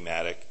simple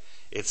schematic.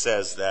 It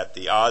says that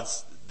the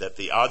odds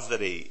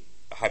that a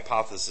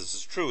hypothesis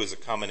is true is a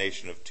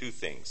combination of two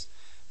things.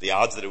 The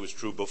odds that it was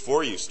true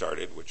before you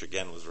started, which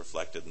again was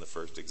reflected in the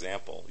first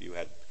example. You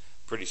had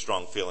pretty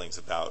strong feelings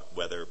about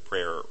whether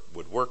prayer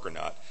would work or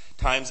not,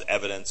 times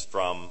evidence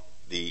from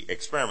the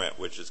experiment,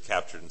 which is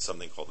captured in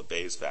something called the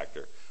Bayes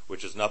factor,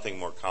 which is nothing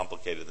more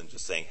complicated than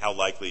just saying how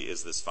likely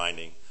is this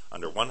finding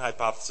under one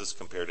hypothesis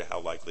compared to how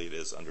likely it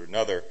is under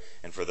another.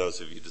 And for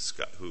those of you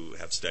who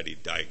have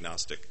studied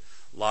diagnostic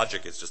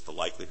logic, it's just the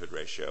likelihood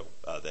ratio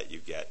that you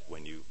get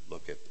when you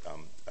look at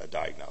a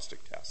diagnostic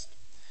test.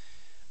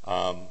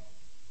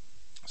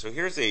 So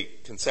here's a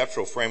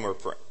conceptual framework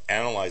for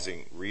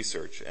analyzing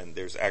research, and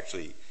there's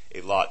actually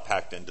a lot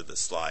packed into this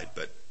slide,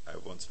 but I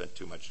won't spend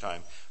too much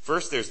time.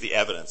 First, there's the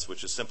evidence,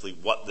 which is simply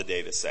what the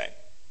data say.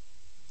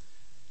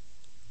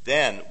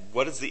 Then,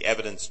 what does the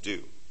evidence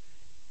do?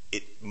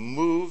 It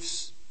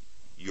moves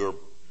your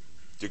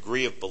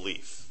degree of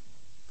belief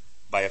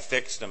by a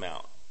fixed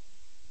amount.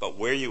 But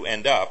where you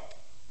end up,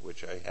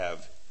 which I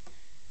have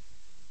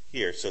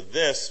here, so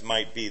this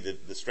might be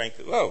the strength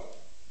of,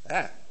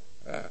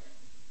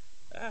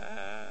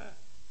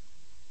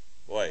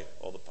 boy,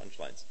 all the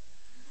punchlines.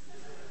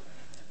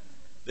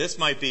 This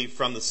might be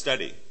from the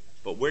study,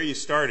 but where you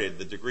started,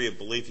 the degree of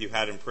belief you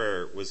had in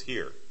prayer was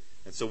here.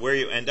 And so where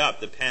you end up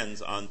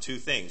depends on two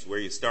things, where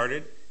you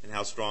started and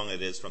how strong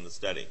it is from the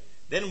study.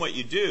 Then what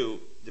you do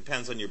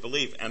depends on your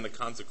belief and the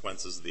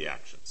consequences of the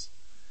actions.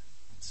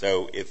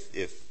 So if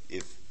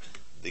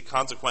the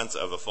consequence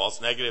of a false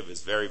negative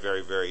is very,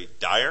 very, very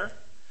dire,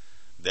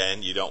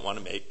 then you don't want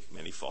to make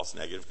many false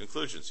negative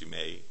conclusions. You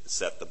may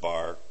set the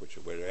bar, which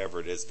whatever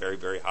it is, very,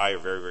 very high or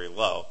very, very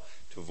low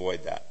to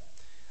avoid that.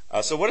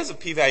 So what does a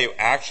p-value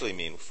actually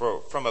mean?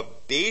 From a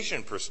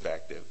Bayesian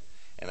perspective,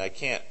 and I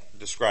can't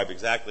describe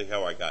exactly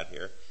how I got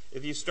here,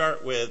 if you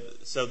start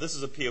with, so this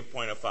is a p of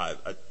 0.05,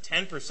 a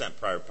 10%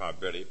 prior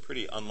probability,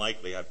 pretty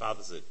unlikely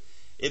hypothesis,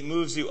 it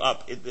moves you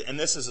up, and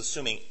this is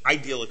assuming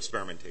ideal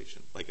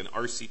experimentation, like an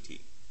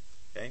RCT,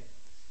 okay?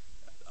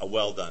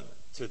 Well done,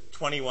 to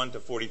 21 to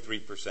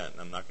 43%, and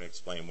I'm not going to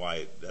explain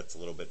why that's a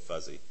little bit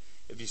fuzzy.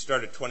 If you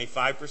start at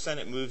 25%,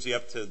 it moves you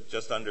up to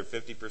just under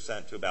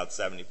 50% to about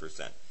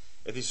 70%.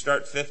 If you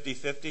start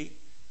 50-50,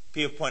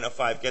 P of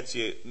 0.05 gets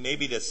you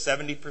maybe to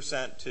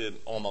 70% to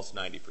almost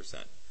 90%.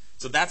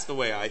 So that's the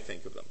way I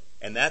think of them.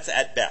 And that's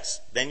at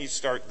best. Then you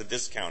start the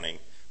discounting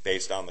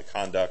based on the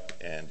conduct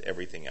and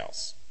everything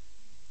else.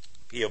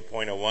 P of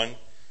 0.01,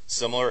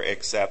 similar,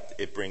 except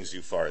it brings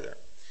you farther.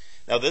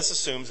 Now this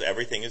assumes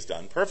everything is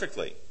done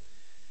perfectly.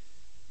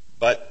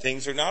 But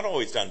things are not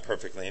always done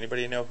perfectly.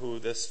 Anybody know who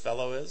this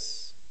fellow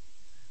is?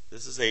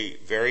 This is a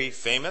very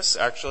famous,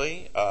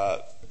 actually,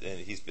 and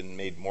he's been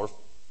made more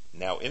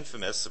now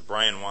infamous,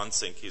 Brian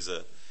Wansink. He's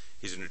a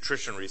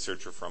nutrition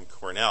researcher from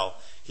Cornell.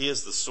 He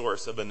is the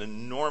source of an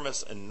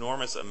enormous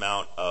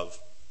amount of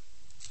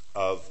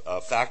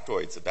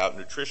factoids about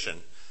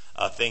nutrition.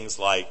 Things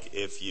like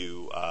if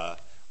you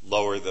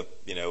lower the,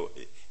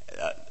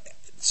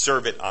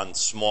 serve it on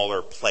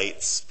smaller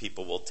plates,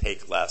 people will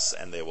take less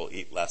and they will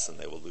eat less and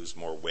they will lose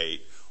more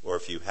weight. Or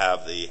if you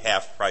have the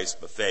half-price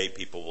buffet,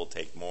 people will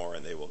take more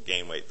and they will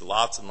gain weight.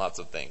 Lots and lots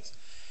of things.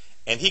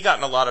 And he got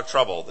in a lot of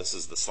trouble. This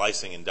is the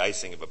slicing and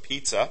dicing of a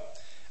pizza.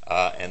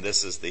 And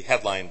this is the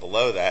headline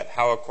below that,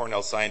 How a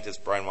Cornell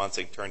Scientist, Brian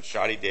Wansink, Turned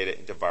Shoddy Data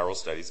into Viral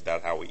Studies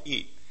About How We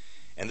Eat.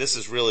 And this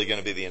is really going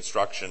to be the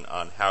instruction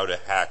on how to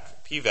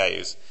hack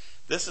p-values.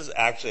 This is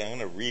actually, I'm going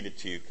to read it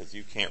to you because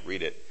you can't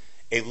read it,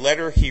 a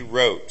letter he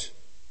wrote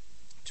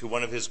to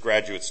one of his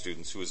graduate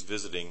students who was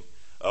visiting,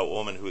 a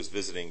woman who was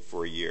visiting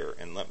for a year.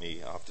 And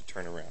I'll have to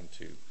turn around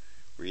to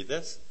read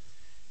this.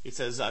 He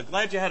says,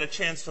 glad you had a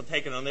chance to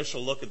take an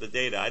initial look at the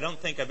data. I don't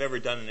think I've ever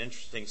done an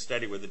interesting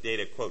study where the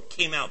data, quote,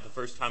 came out the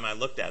first time I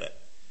looked at it.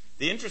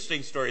 The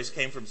interesting stories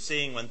came from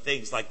seeing when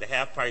things like the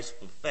half-price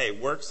buffet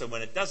works and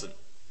when it doesn't.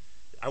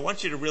 I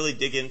want you to really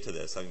dig into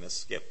this. I'm going to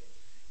skip.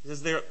 He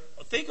says,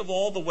 think of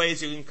all the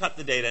ways you can cut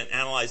the data and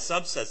analyze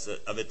subsets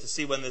of it to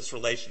see when this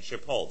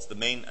relationship holds. The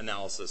main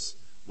analysis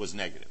was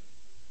negative,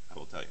 I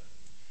will tell you.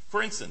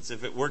 For instance,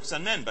 if it works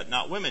on men but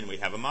not women, we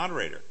have a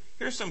moderator.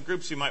 Here's some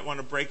groups you might want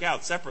to break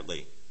out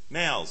separately.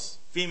 Males,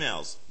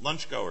 females,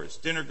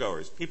 lunchgoers,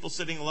 dinnergoers, people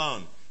sitting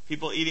alone,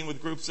 people eating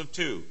with groups of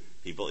 2,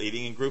 people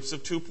eating in groups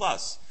of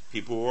 2+,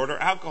 people who order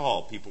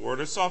alcohol, people who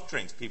order soft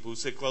drinks, people who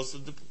sit close to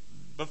the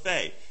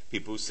buffet,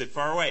 people who sit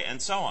far away,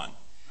 and so on.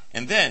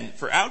 And then,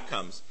 for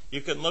outcomes,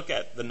 you can look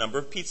at the number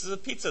of pieces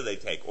of pizza they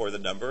take, or the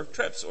number of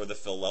trips, or the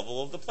fill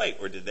level of the plate,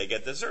 or did they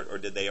get dessert, or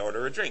did they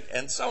order a drink,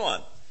 and so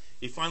on.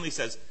 He finally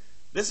says,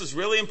 this is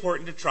really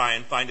important to try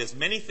and find as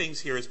many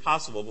things here as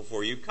possible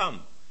before you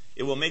come.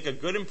 It will make a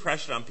good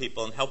impression on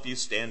people and help you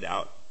stand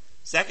out.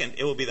 Second,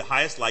 it will be the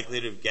highest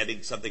likelihood of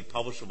getting something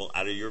publishable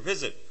out of your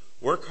visit.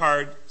 Work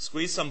hard,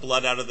 squeeze some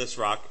blood out of this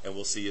rock, and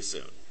we'll see you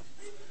soon.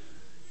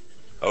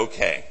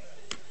 Okay.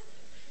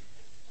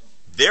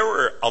 There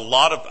were a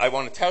lot of, I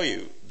want to tell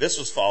you, this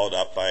was followed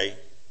up by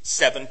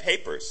 7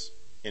 papers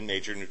in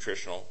major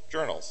nutritional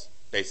journals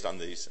based on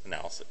these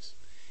analyses.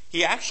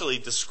 He actually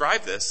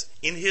described this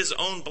in his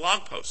own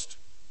blog post,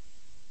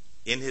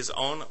 in his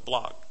own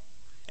blog.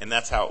 And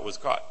that's how it was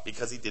caught,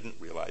 because he didn't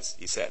realize,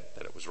 he said,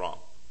 that it was wrong.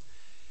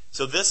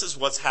 So this is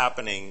what's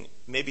happening,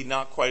 maybe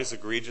not quite as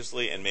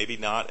egregiously and maybe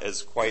not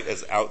as quite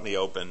as out in the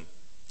open,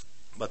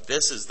 but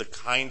this is the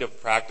kind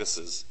of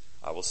practices,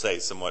 I will say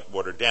somewhat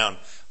watered down,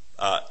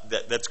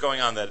 that's going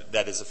on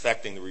that is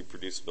affecting the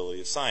reproducibility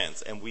of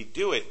science. And we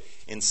do it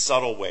in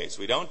subtle ways.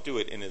 We don't do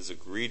it in as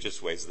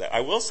egregious ways as that.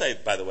 I will say,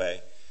 by the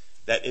way,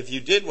 that if you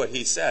did what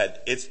he said,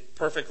 it's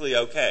perfectly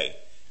okay.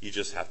 You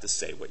just have to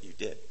say what you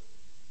did.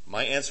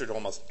 My answer to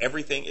almost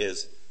everything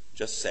is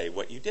just say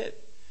what you did.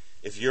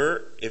 If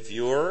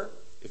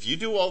you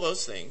do all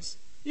those things,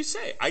 you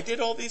say, I did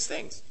all these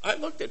things. I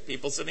looked at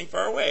people sitting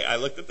far away. I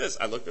looked at this.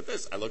 I looked at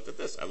this. I looked at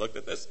this. I looked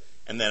at this.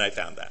 And then I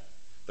found that.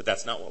 But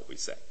that's not what we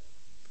say.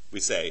 We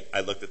say,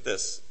 I looked at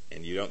this,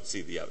 and you don't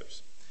see the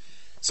others.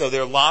 So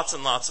there are lots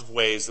and lots of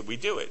ways that we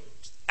do it.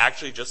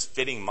 Actually, just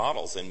fitting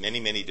models in many,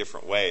 many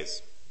different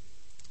ways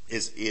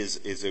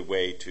is a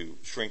way to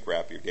shrink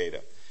wrap your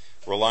data.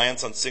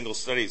 Reliance on single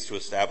studies to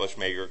establish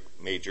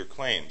major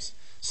claims.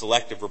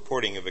 Selective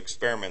reporting of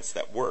experiments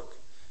that work.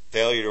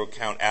 Failure to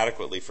account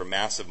adequately for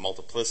massive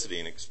multiplicity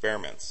in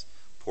experiments.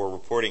 Poor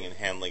reporting and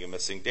handling of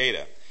missing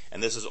data.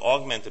 And this is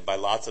augmented by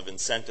lots of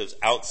incentives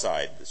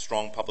outside the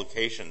strong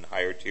publication,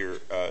 higher tier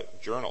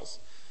journals.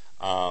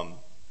 And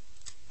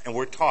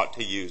we're taught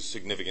to use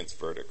significance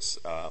verdicts.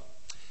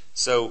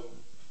 So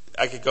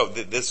I could go.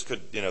 This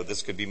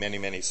could be many,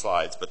 many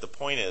slides. But the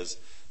point is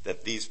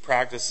that these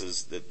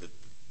practices,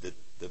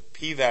 the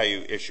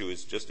p-value issue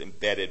is just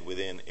embedded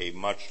within a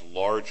much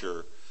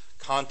larger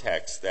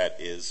context that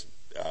is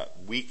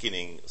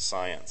weakening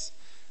science.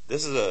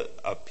 This is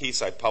a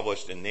piece I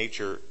published in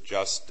Nature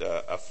just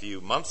a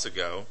few months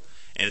ago,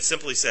 and it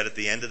simply said at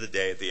the end of the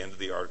day, at the end of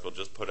the article,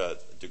 just put a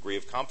degree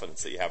of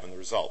confidence that you have in the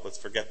result. Let's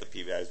forget the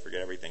p-values,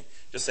 forget everything.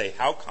 Just say,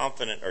 how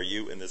confident are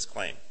you in this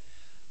claim?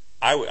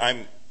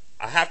 I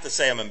have to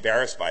say I'm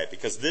embarrassed by it,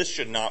 because this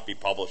should not be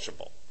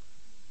publishable.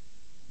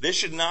 This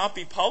should not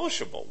be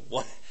publishable.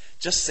 What?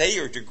 Just say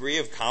your degree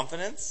of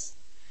confidence?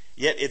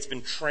 Yet it's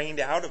been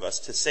trained out of us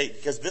to say,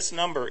 because this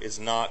number is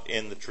not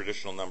in the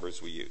traditional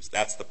numbers we use.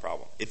 That's the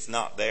problem. It's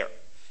not there.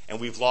 And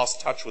we've lost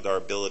touch with our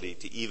ability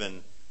to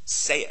even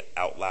say it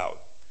out loud.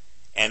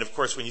 And of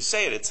course, when you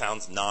say it, it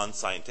sounds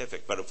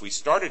non-scientific. But if we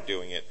started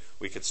doing it,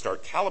 we could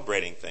start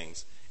calibrating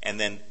things, and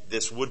then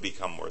this would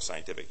become more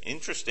scientific.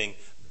 Interesting,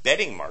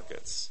 betting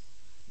markets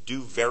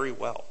do very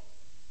well.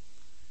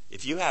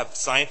 If you have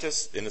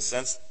scientists, in a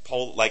sense,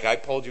 like I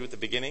told you at the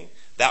beginning,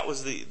 that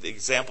was the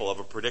example of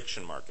a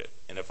prediction market.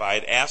 And if I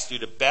had asked you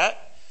to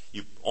bet,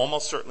 you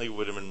almost certainly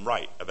would have been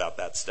right about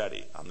that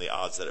study on the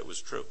odds that it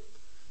was true.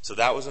 So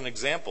that was an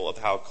example of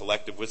how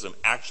collective wisdom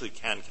actually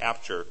can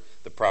capture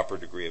the proper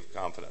degree of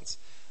confidence.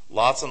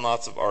 Lots and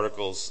lots of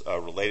articles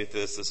related to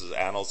this. This is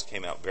Annals,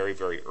 came out very,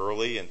 very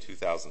early in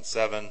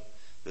 2007.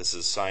 This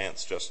is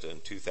Science just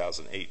in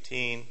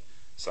 2018,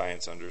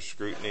 Science Under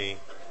Scrutiny.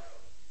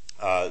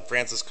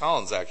 Francis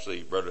Collins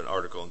actually wrote an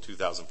article in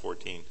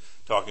 2014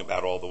 talking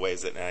about all the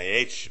ways that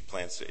NIH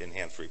plans to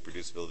enhance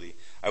reproducibility.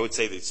 I would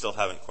say they still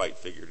haven't quite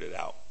figured it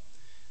out.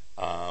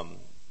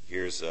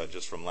 Here's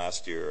just from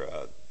last year,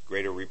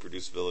 greater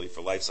reproducibility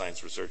for life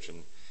science research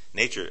in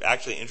Nature.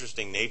 Actually,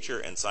 interesting, Nature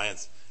and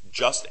Science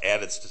just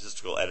added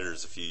statistical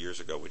editors a few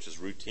years ago, which is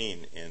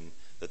routine in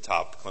the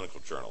top clinical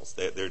journals.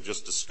 They're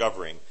just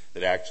discovering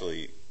that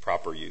actually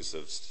proper use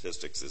of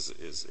statistics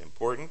is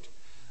important.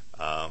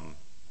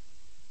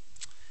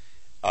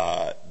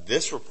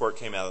 This report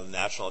came out of the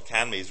National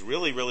Academy. It's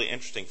really, really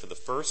interesting. For the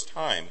first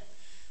time,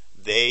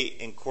 they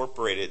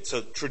incorporated,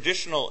 so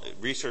traditional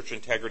research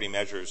integrity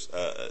measures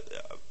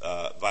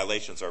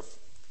violations are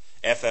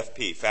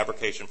FFP,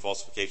 fabrication,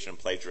 falsification, and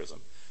plagiarism.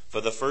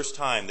 For the first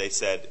time, they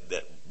said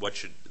that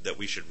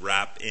we should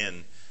wrap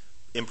in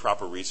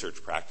improper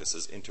research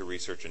practices into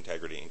research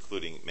integrity,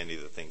 including many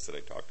of the things that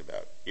I talked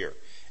about here.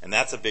 And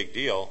that's a big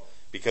deal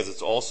because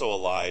it's also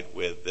allied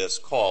with this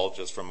call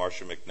just from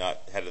Marcia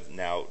McNutt, head of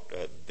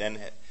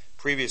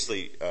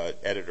previously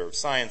editor of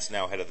Science,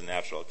 now head of the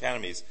National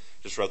Academies,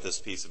 just wrote this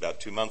piece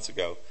about 2 months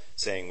ago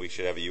saying we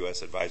should have a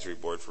U.S. advisory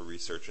board for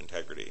research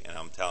integrity. And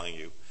I'm telling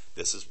you,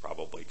 this is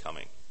probably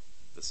coming.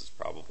 This is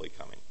probably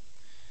coming.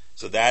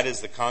 So that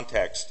is the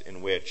context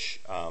in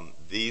which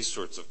these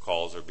sorts of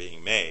calls are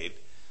being made.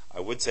 I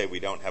would say we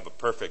don't have a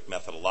perfect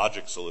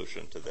methodologic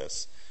solution to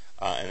this.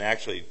 And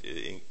actually,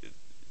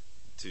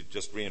 to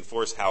just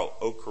reinforce how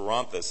au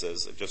courant this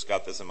is, I just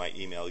got this in my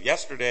email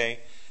yesterday.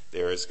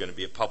 There is going to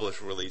be a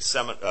published release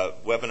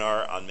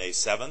webinar on May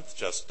 7th,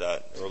 just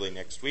early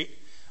next week,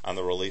 on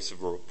the release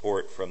of a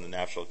report from the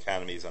National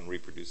Academies on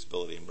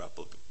reproducibility and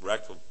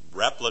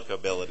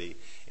replicability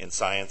in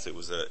science. It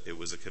was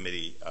a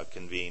committee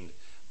convened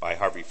by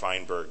Harvey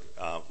Feinberg,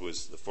 who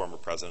is the former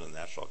president of the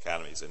National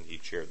Academies, and he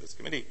chaired this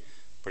committee.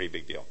 Pretty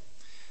big deal.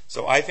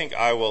 So I think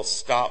I will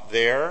stop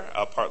there,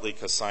 partly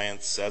because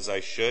science says I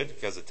should,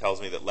 because it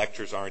tells me that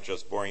lectures aren't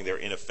just boring, they're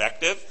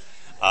ineffective.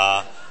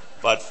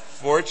 But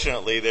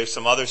fortunately, there's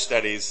some other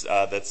studies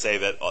that say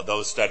that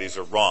those studies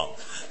are wrong.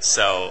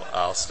 So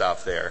I'll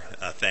stop there.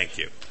 Thank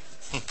you.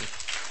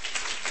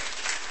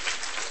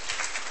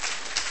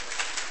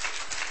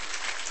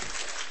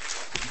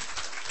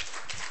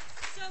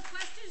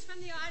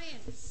 From the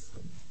audience.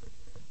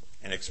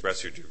 And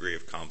express your degree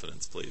of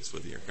confidence, please,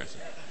 with your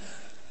question.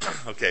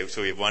 Okay,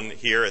 so we have one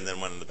here and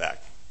then one in the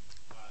back.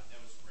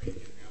 That was great.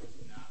 That was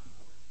not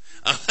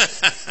but,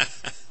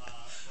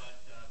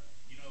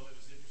 it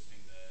was interesting,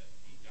 the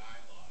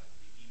dialogue,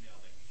 the email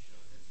that you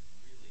showed, that's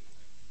really,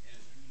 as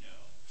you know,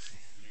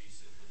 you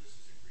said, well, this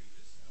is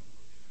egregious. I'm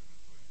looking at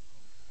it going, oh,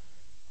 God.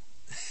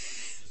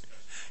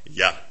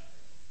 Yeah.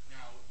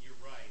 Now, you're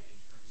right in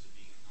terms of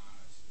being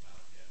honest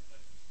about that,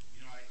 but,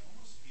 I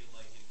almost feel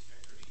like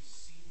integrity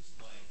seems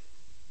like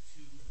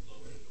too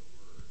loaded a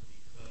word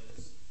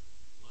because,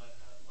 like,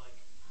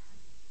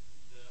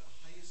 the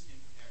highest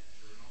impact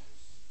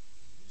journals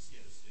use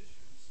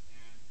statisticians,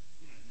 and,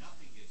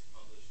 nothing gets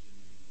published in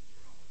the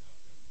journal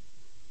without them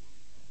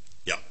doing that.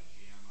 Yeah.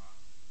 JAMA,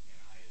 and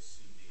I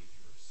assume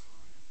Nature of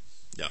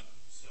Science. Yeah.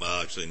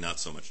 Well, actually, not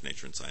so much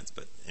Nature and Science,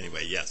 but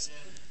anyway, yes.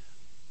 Then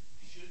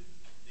should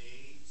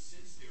they,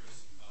 since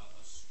there's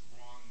a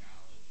strong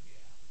knowledge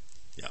gap,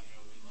 Yeah.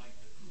 we like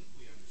to think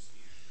we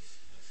understand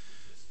the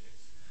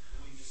statistics,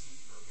 and we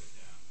misinterpret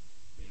them,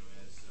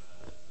 as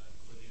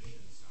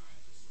clinician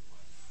scientists or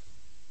whatnot.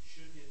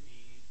 Shouldn't it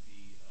be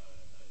the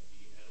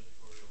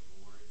editorial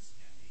boards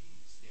and the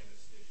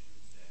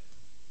statisticians that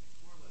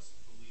more or less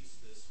police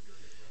this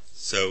very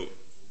aggressively?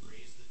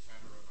 Raise the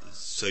tenor of our...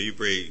 So you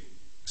bring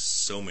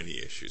so many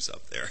issues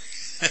up there.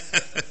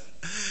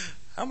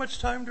 How much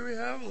time do we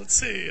have? Let's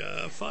see.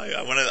 5.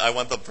 I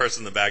want the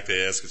person in the back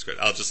to ask us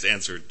questions. I'll just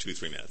answer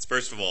 2-3 minutes.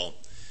 First of all,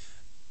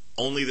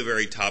 only the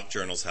very top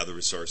journals have the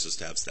resources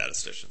to have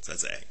statisticians.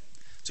 That's A.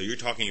 So you're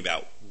talking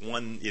about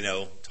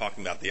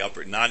talking about the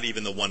upper, not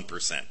even the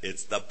 1%.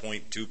 It's the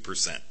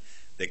 0.2%.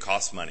 They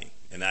cost money.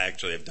 And I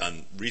actually have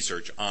done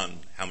research on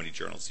how many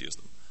journals use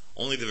them.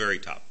 Only the very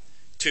top.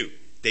 2,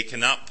 they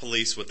cannot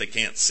police what they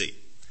can't see.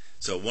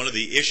 So one of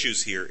the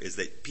issues here is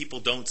that people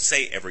don't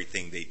say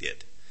everything they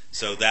did.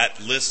 So that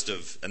list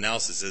of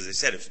analysis, as I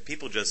said, if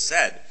people just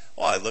said,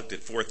 I looked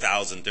at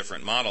 4,000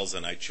 different models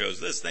and I chose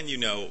this, then you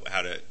know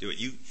how to do it.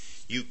 You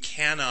you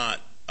cannot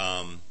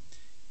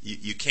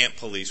you can't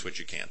police what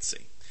you can't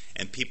see,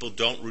 and people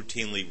don't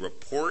routinely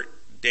report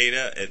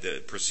data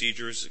the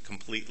procedures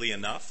completely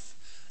enough.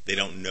 They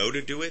don't know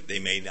to do it. They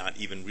may not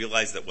even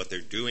realize that what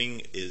they're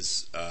doing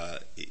is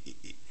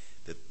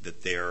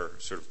that they're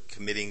sort of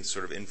committing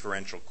sort of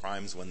inferential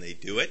crimes when they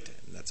do it,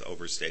 and that's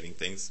overstating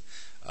things.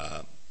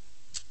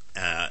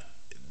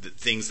 The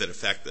things that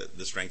affect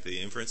the strength of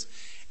the inference.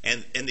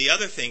 And the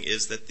other thing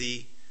is that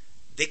they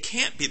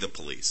can't be the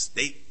police.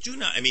 They do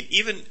not. I mean,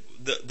 even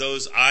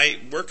I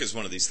work as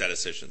one of these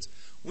statisticians.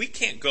 We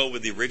can't go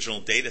with the original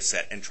data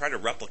set and try to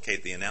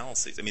replicate the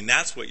analyses. I mean,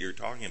 that's what you're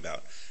talking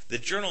about. The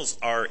journals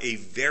are a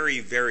very,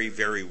 very,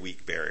 very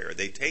weak barrier.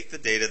 They take the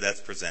data that's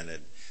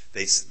presented.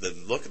 They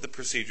look at the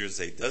procedures.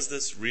 Does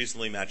this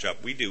reasonably match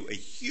up? We do a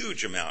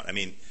huge amount. I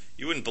mean,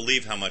 you wouldn't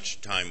believe how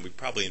much time we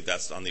probably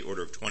invest on the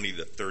order of 20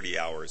 to 30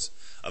 hours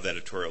of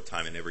editorial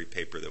time in every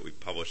paper that we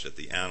publish at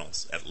the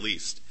Annals, at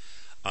least.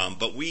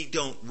 But we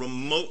don't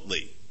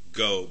remotely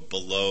go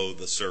below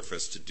the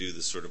surface to do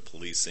the sort of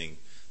policing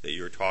that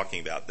you're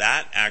talking about.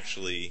 That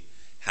actually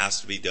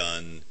has to be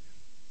done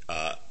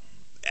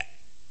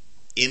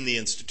in the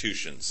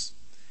institutions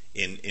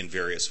in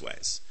various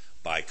ways,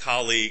 by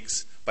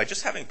colleagues, by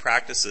just having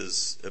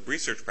practices,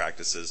 research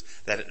practices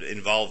that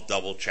involve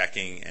double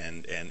checking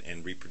and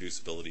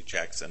reproducibility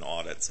checks and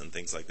audits and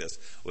things like this,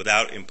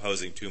 without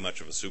imposing too much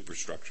of a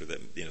superstructure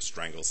that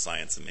strangles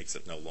science and makes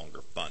it no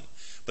longer fun.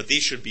 But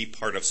these should be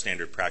part of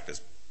standard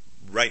practice.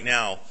 Right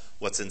now,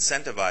 what's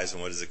incentivized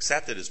and what is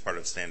accepted as part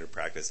of standard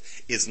practice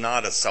is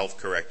not a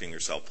self-correcting or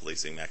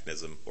self-policing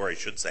mechanism, or I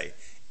should say,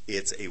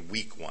 it's a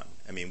weak one.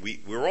 I mean,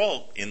 we're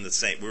all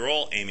we're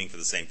all aiming for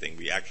the same thing.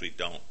 We actually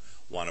don't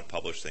want to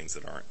publish things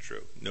that aren't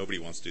true. Nobody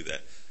wants to do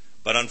that.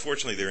 But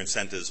unfortunately, there are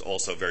incentives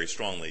also very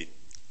strongly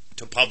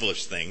to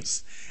publish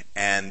things,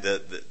 and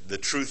the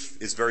truth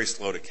is very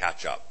slow to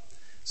catch up.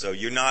 So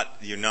you're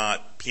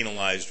not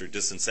penalized or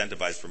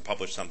disincentivized from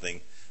publishing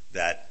something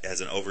that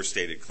has an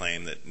overstated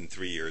claim that in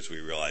 3 years we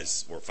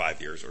realize, or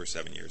 5 years, or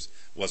 7 years,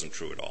 wasn't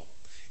true at all.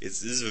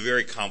 This is a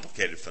very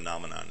complicated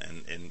phenomenon,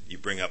 and you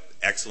bring up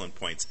excellent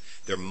points.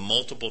 There are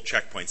multiple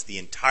checkpoints. The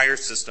entire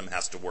system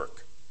has to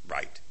work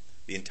right.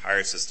 The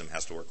entire system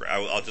has to work right.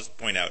 I'll just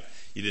point out,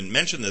 you didn't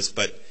mention this,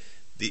 but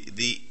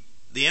the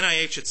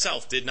NIH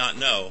itself did not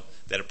know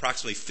that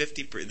approximately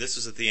 50%, this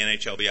is at the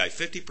NHLBI,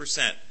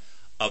 50%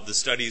 of the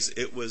studies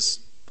it was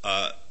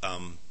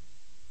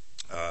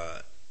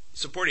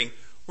supporting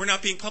were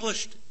not being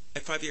published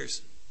at 5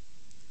 years.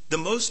 The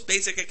most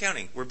basic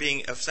accounting were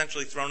being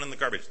essentially thrown in the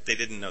garbage. They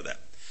didn't know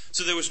that.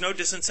 So there was no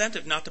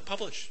disincentive not to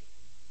publish.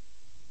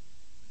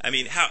 I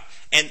mean, how?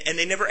 And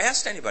they never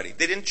asked anybody.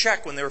 They didn't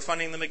check when they were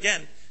funding them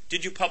again.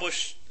 Did you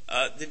publish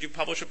a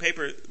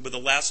paper with the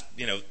last,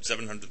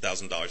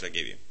 $700,000 I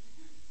gave you?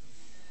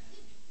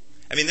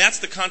 I mean, that's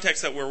the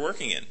context that we're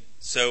working in.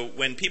 So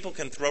when people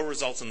can throw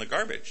results in the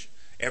garbage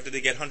after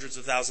they get hundreds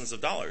of thousands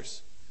of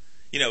dollars,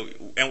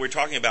 and we're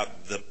talking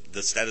about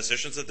the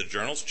statisticians at the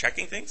journals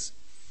checking things,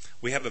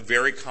 we have a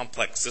very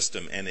complex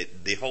system, and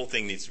the whole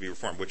thing needs to be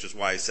reformed, which is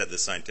why I said the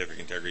Scientific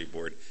Integrity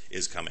Board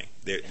is coming.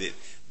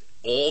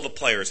 All the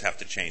players have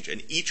to change,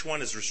 and each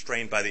one is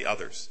restrained by the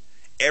others.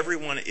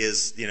 Everyone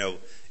is,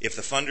 if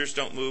the funders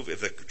don't move,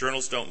 if the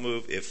journals don't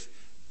move, if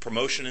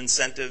promotion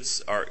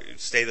incentives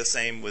stay the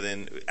same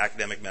within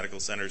academic medical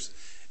centers,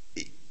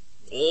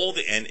 all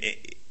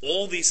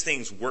these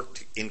things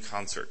work in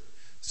concert.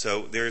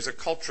 So there's a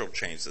cultural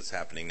change that's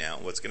happening now.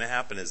 What's going to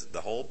happen is the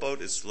whole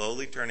boat is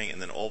slowly turning,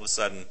 and then all of a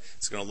sudden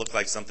it's going to look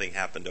like something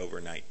happened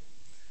overnight.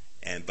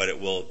 But it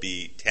will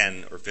be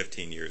 10 or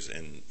 15 years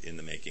in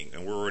the making.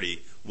 And we're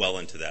already well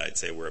into that. I'd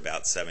say we're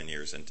about 7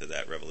 years into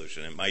that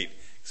revolution. It might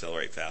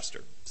accelerate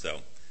faster.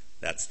 So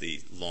that's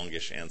the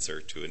longish answer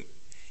to an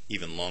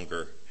even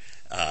longer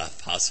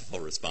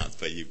possible response.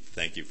 But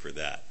thank you for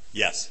that.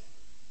 Yes?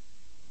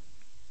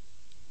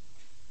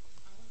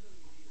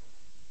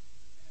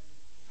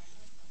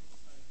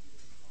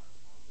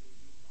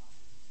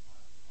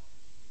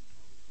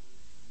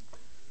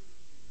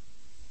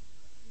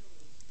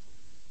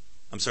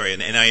 I'm sorry, an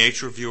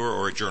NIH reviewer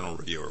or a journal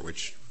reviewer?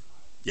 Which,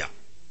 yeah.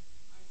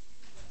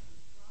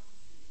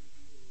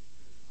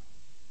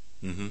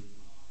 Mm-hmm.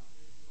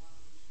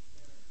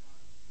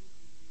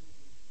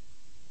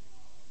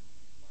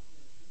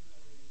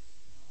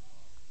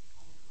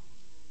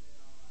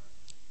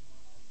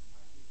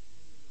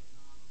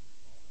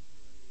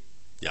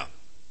 Yeah.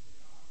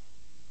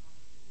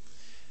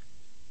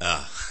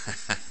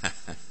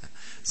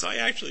 So I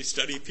actually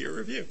study peer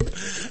review.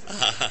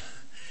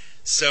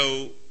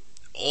 So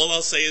all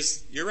I'll say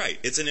is, you're right.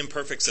 It's an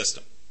imperfect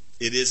system.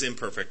 It is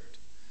imperfect.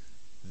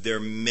 There are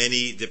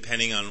many,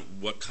 depending on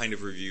what kind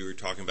of review you're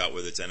talking about,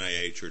 whether it's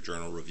NIH or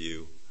journal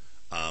review,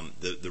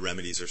 the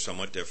remedies are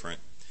somewhat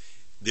different.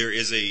 There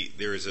is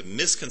a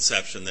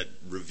misconception that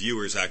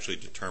reviewers actually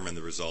determine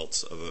the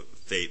results of a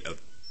fate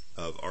of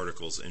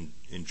articles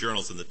in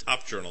journals. In the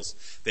top journals,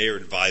 they are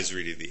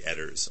advisory to the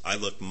editors. I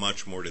look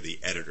much more to the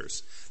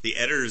editors. The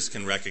editors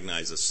can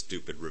recognize a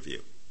stupid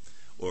review,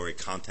 or a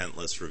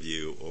contentless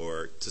review,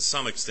 or to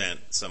some extent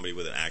somebody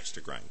with an axe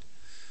to grind.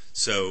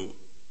 So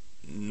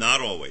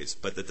not always,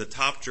 but at the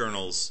top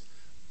journals,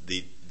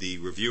 the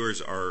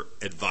reviewers are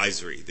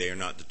advisory. They are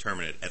not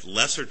determinate. At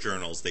lesser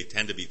journals, they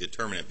tend to be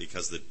determinate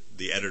because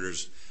the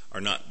editors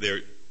are not,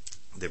 they're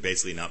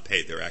basically not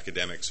paid. They're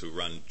academics who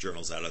run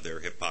journals out of their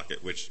hip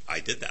pocket, which I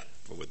did that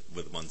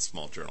with one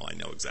small journal. I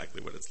know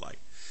exactly what it's like.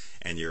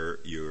 And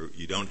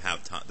you don't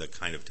have the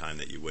kind of time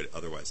that you would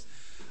otherwise.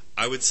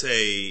 I would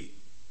say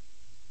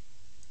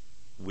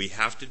we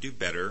have to do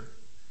better,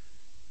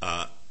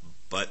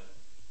 but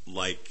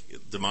like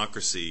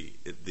democracy,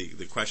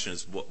 the question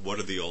is what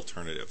are the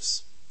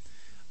alternatives?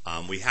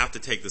 We have to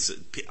take this.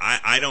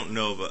 I don't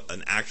know of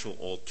an actual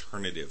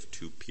alternative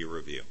to peer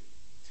review,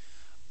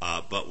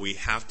 but we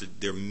have to.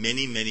 There are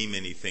many, many,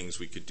 many things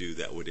we could do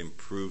that would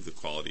improve the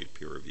quality of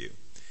peer review,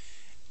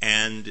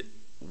 and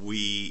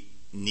we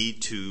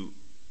need to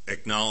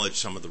acknowledge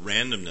some of the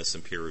randomness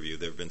in peer review.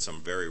 There have been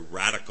some very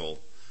radical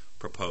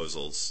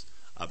proposals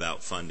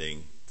about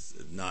funding,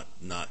 not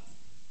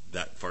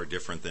that far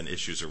different than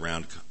issues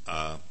around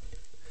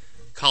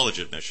college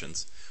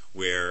admissions,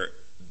 where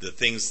the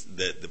things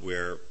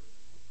where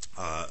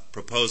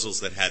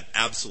proposals that had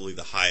absolutely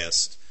the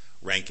highest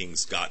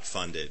rankings got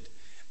funded,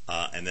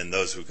 and then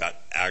those who got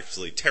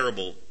actually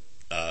terrible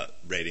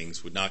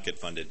ratings would not get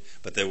funded,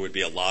 but there would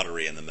be a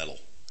lottery in the middle,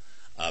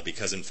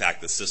 because in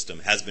fact the system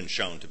has been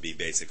shown to be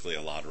basically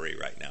a lottery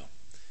right now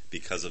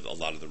because of a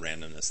lot of the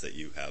randomness that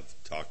you have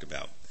talked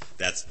about.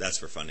 That's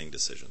for funding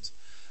decisions.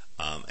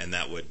 And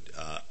that would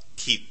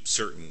keep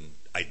certain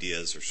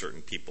ideas or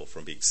certain people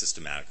from being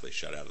systematically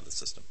shut out of the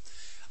system.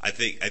 I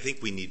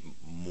think we need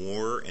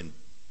more and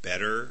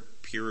better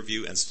peer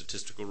review and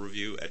statistical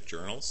review at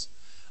journals.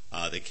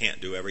 They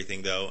can't do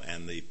everything, though,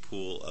 and the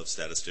pool of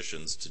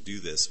statisticians to do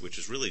this, which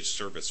is really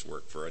service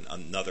work for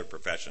another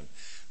profession.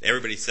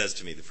 Everybody says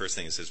to me, the first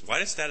thing is, why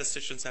do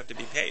statisticians have to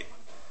be paid?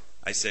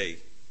 I say,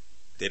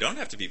 they don't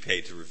have to be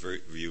paid to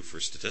review for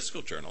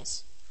statistical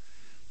journals.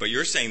 But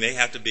you're saying they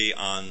have to be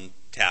on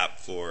tap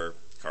for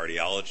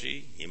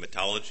cardiology,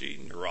 hematology,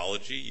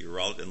 neurology,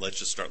 urology, and let's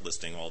just start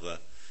listing all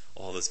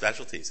the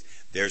specialties.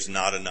 There's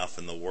not enough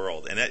in the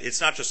world. And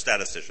it's not just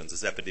statisticians,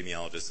 it's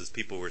epidemiologists, it's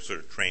people who are sort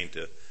of trained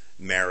to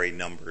marry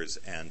numbers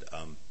and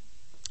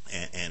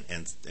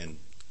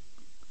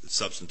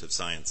substantive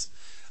science.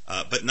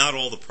 But not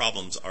all the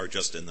problems are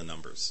just in the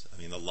numbers. I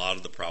mean, a lot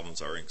of the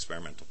problems are in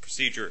experimental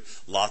procedure,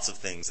 lots of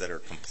things that are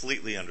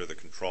completely under the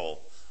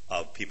control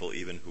of people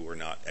even who are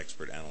not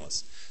expert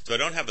analysts. So I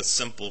don't have a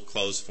simple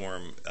closed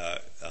form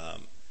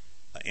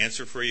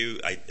answer for you.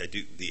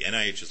 The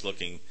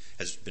NIH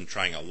has been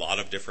trying a lot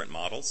of different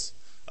models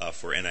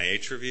for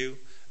NIH review.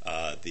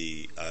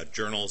 The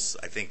journals,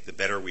 I think the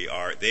better we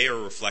are, they are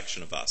a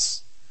reflection of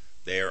us.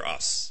 They are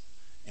us.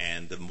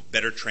 And the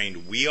better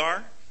trained we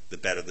are, the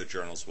better the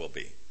journals will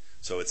be.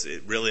 So it's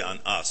really on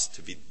us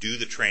to do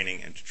the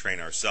training and to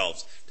train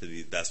ourselves to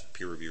be the best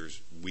peer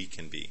reviewers we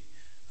can be.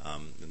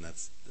 And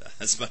that's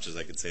as much as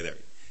I can say there.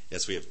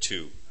 Yes, we have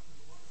two.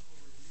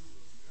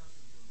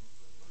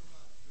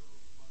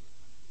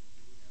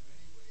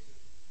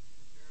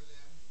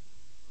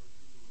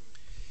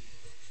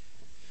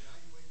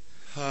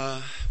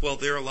 Well,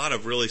 there are a lot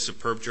of really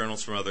superb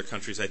journals from other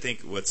countries. I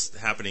think what's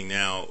happening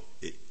now,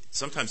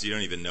 sometimes you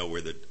don't even know where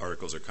the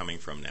articles are coming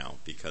from now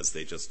because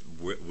they just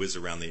whiz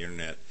around the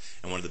internet.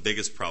 And one of the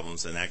biggest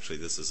problems, and actually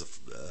this is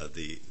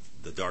the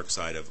dark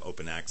side of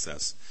open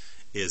access,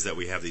 is that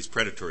we have these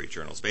predatory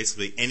journals.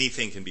 Basically,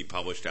 anything can be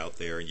published out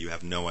there, and you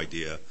have no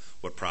idea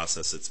what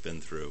process it's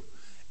been through.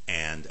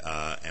 And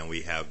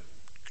we have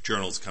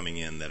journals coming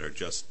in that are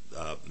just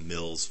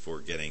mills for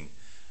getting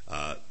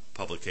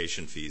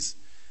publication fees.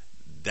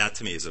 That,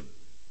 to me, is a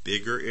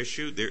bigger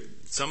issue.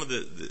 Some of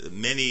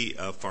many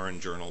foreign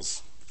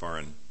journals,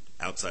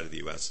 outside of the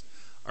U.S.,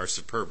 are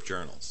superb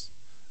journals.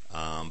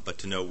 But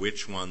to know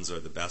which ones are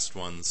the best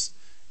ones,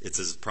 it's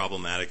as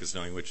problematic as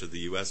knowing which of the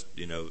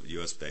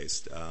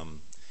U.S.-based.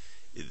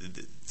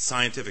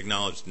 Scientific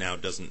knowledge now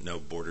doesn't know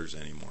borders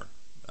anymore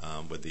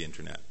with the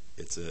internet.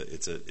 It's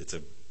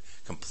a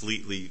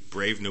completely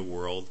brave new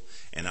world,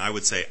 and I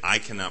would say I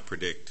cannot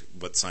predict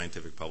what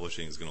scientific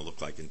publishing is going to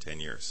look like in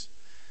 10 years.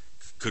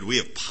 Could we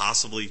have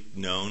possibly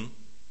known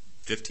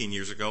 15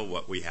 years ago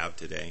what we have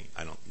today?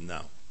 I don't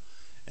know.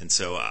 And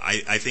so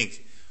I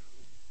think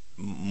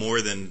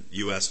more than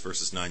U.S.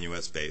 versus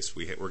non-U.S. based,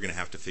 we're going to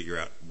have to figure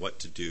out what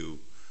to do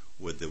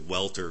with the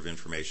welter of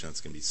information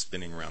that's going to be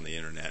spinning around the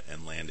internet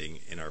and landing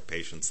in our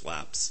patients'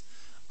 laps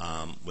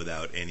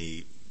without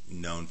any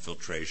known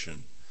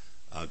filtration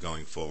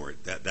going forward.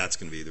 That's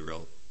going to be the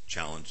real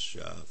challenge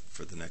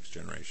for the next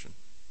generation.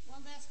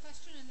 One last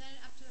question, and then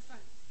up to the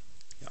front.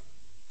 Yeah.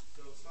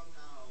 So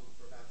somehow,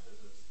 perhaps as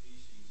a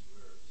species,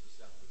 we're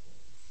susceptible.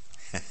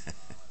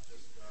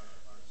 Just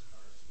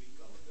our sweet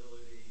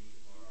gullibility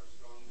or our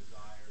strong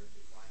desire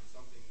to find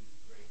something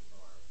great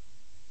for our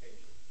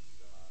patients.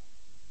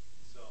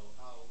 So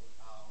how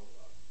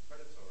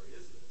predatory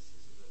is this?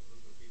 This is a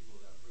group of people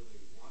that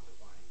really want to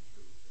find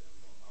truth. And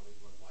are we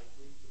more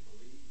likely to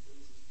believe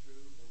this is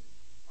true than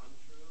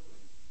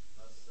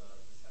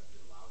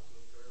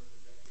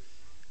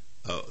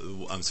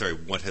I'm sorry,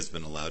 what has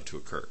been allowed to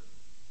occur?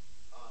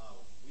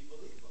 We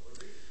believe what we're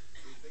reading.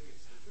 We think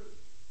it's the truth.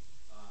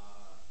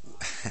 We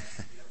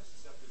have a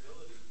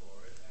susceptibility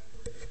for it, and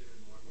we're just given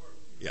more and more.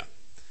 Yeah.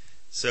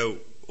 So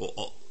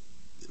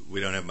we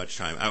don't have much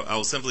time. I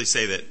will simply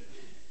say that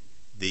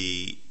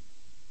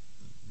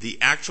the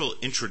actual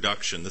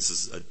introduction, this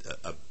is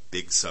a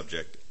big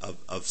subject,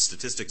 of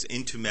statistics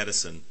into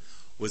medicine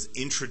was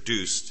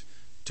introduced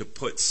to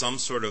put some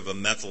sort of a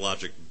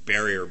methodologic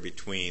barrier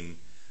between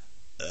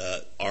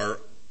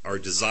our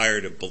desire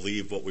to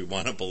believe what we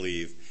want to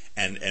believe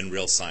and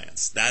real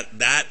science.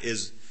 That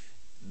is,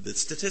 the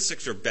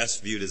statistics are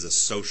best viewed as a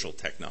social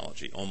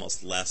technology,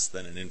 almost less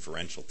than an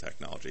inferential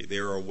technology. They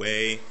are a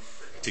way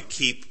to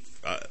keep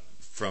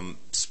from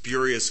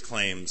spurious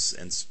claims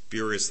and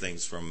spurious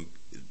things from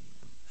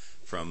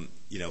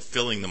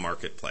filling the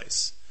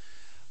marketplace.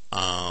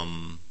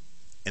 And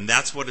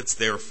that's what it's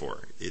there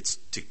for. It's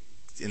to,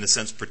 in a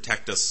sense,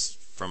 protect us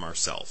from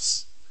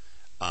ourselves.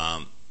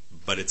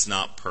 But it's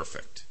not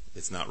perfect.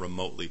 It's not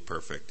remotely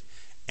perfect.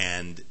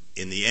 And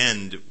in the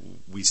end,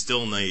 we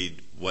still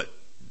need what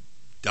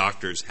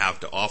doctors have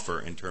to offer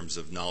in terms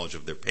of knowledge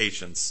of their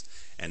patients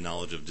and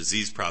knowledge of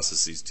disease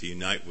processes to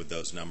unite with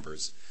those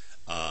numbers.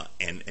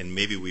 And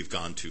maybe we've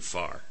gone too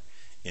far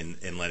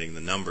in letting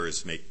the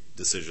numbers make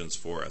decisions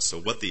for us. So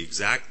what the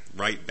exact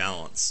right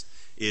balance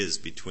is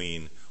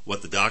between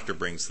what the doctor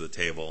brings to the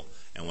table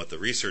and what the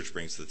research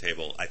brings to the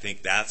table, I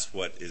think that's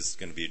what is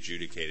going to be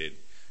adjudicated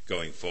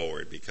going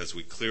forward, because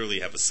we clearly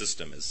have a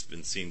system, as has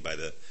been seen by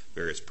the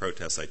various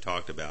protests I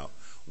talked about,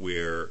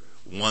 where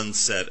one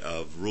set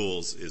of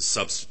rules is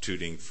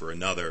substituting for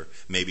another,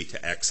 maybe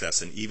to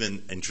excess, and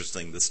even,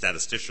 interesting, the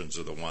statisticians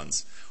are the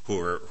ones who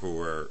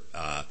are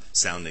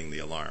sounding the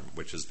alarm,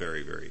 which is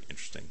very, very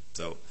interesting.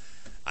 So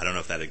I don't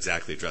know if that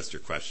exactly addressed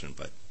your question,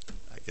 but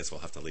I guess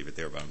we'll have to leave it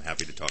there, but I'm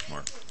happy to talk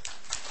more.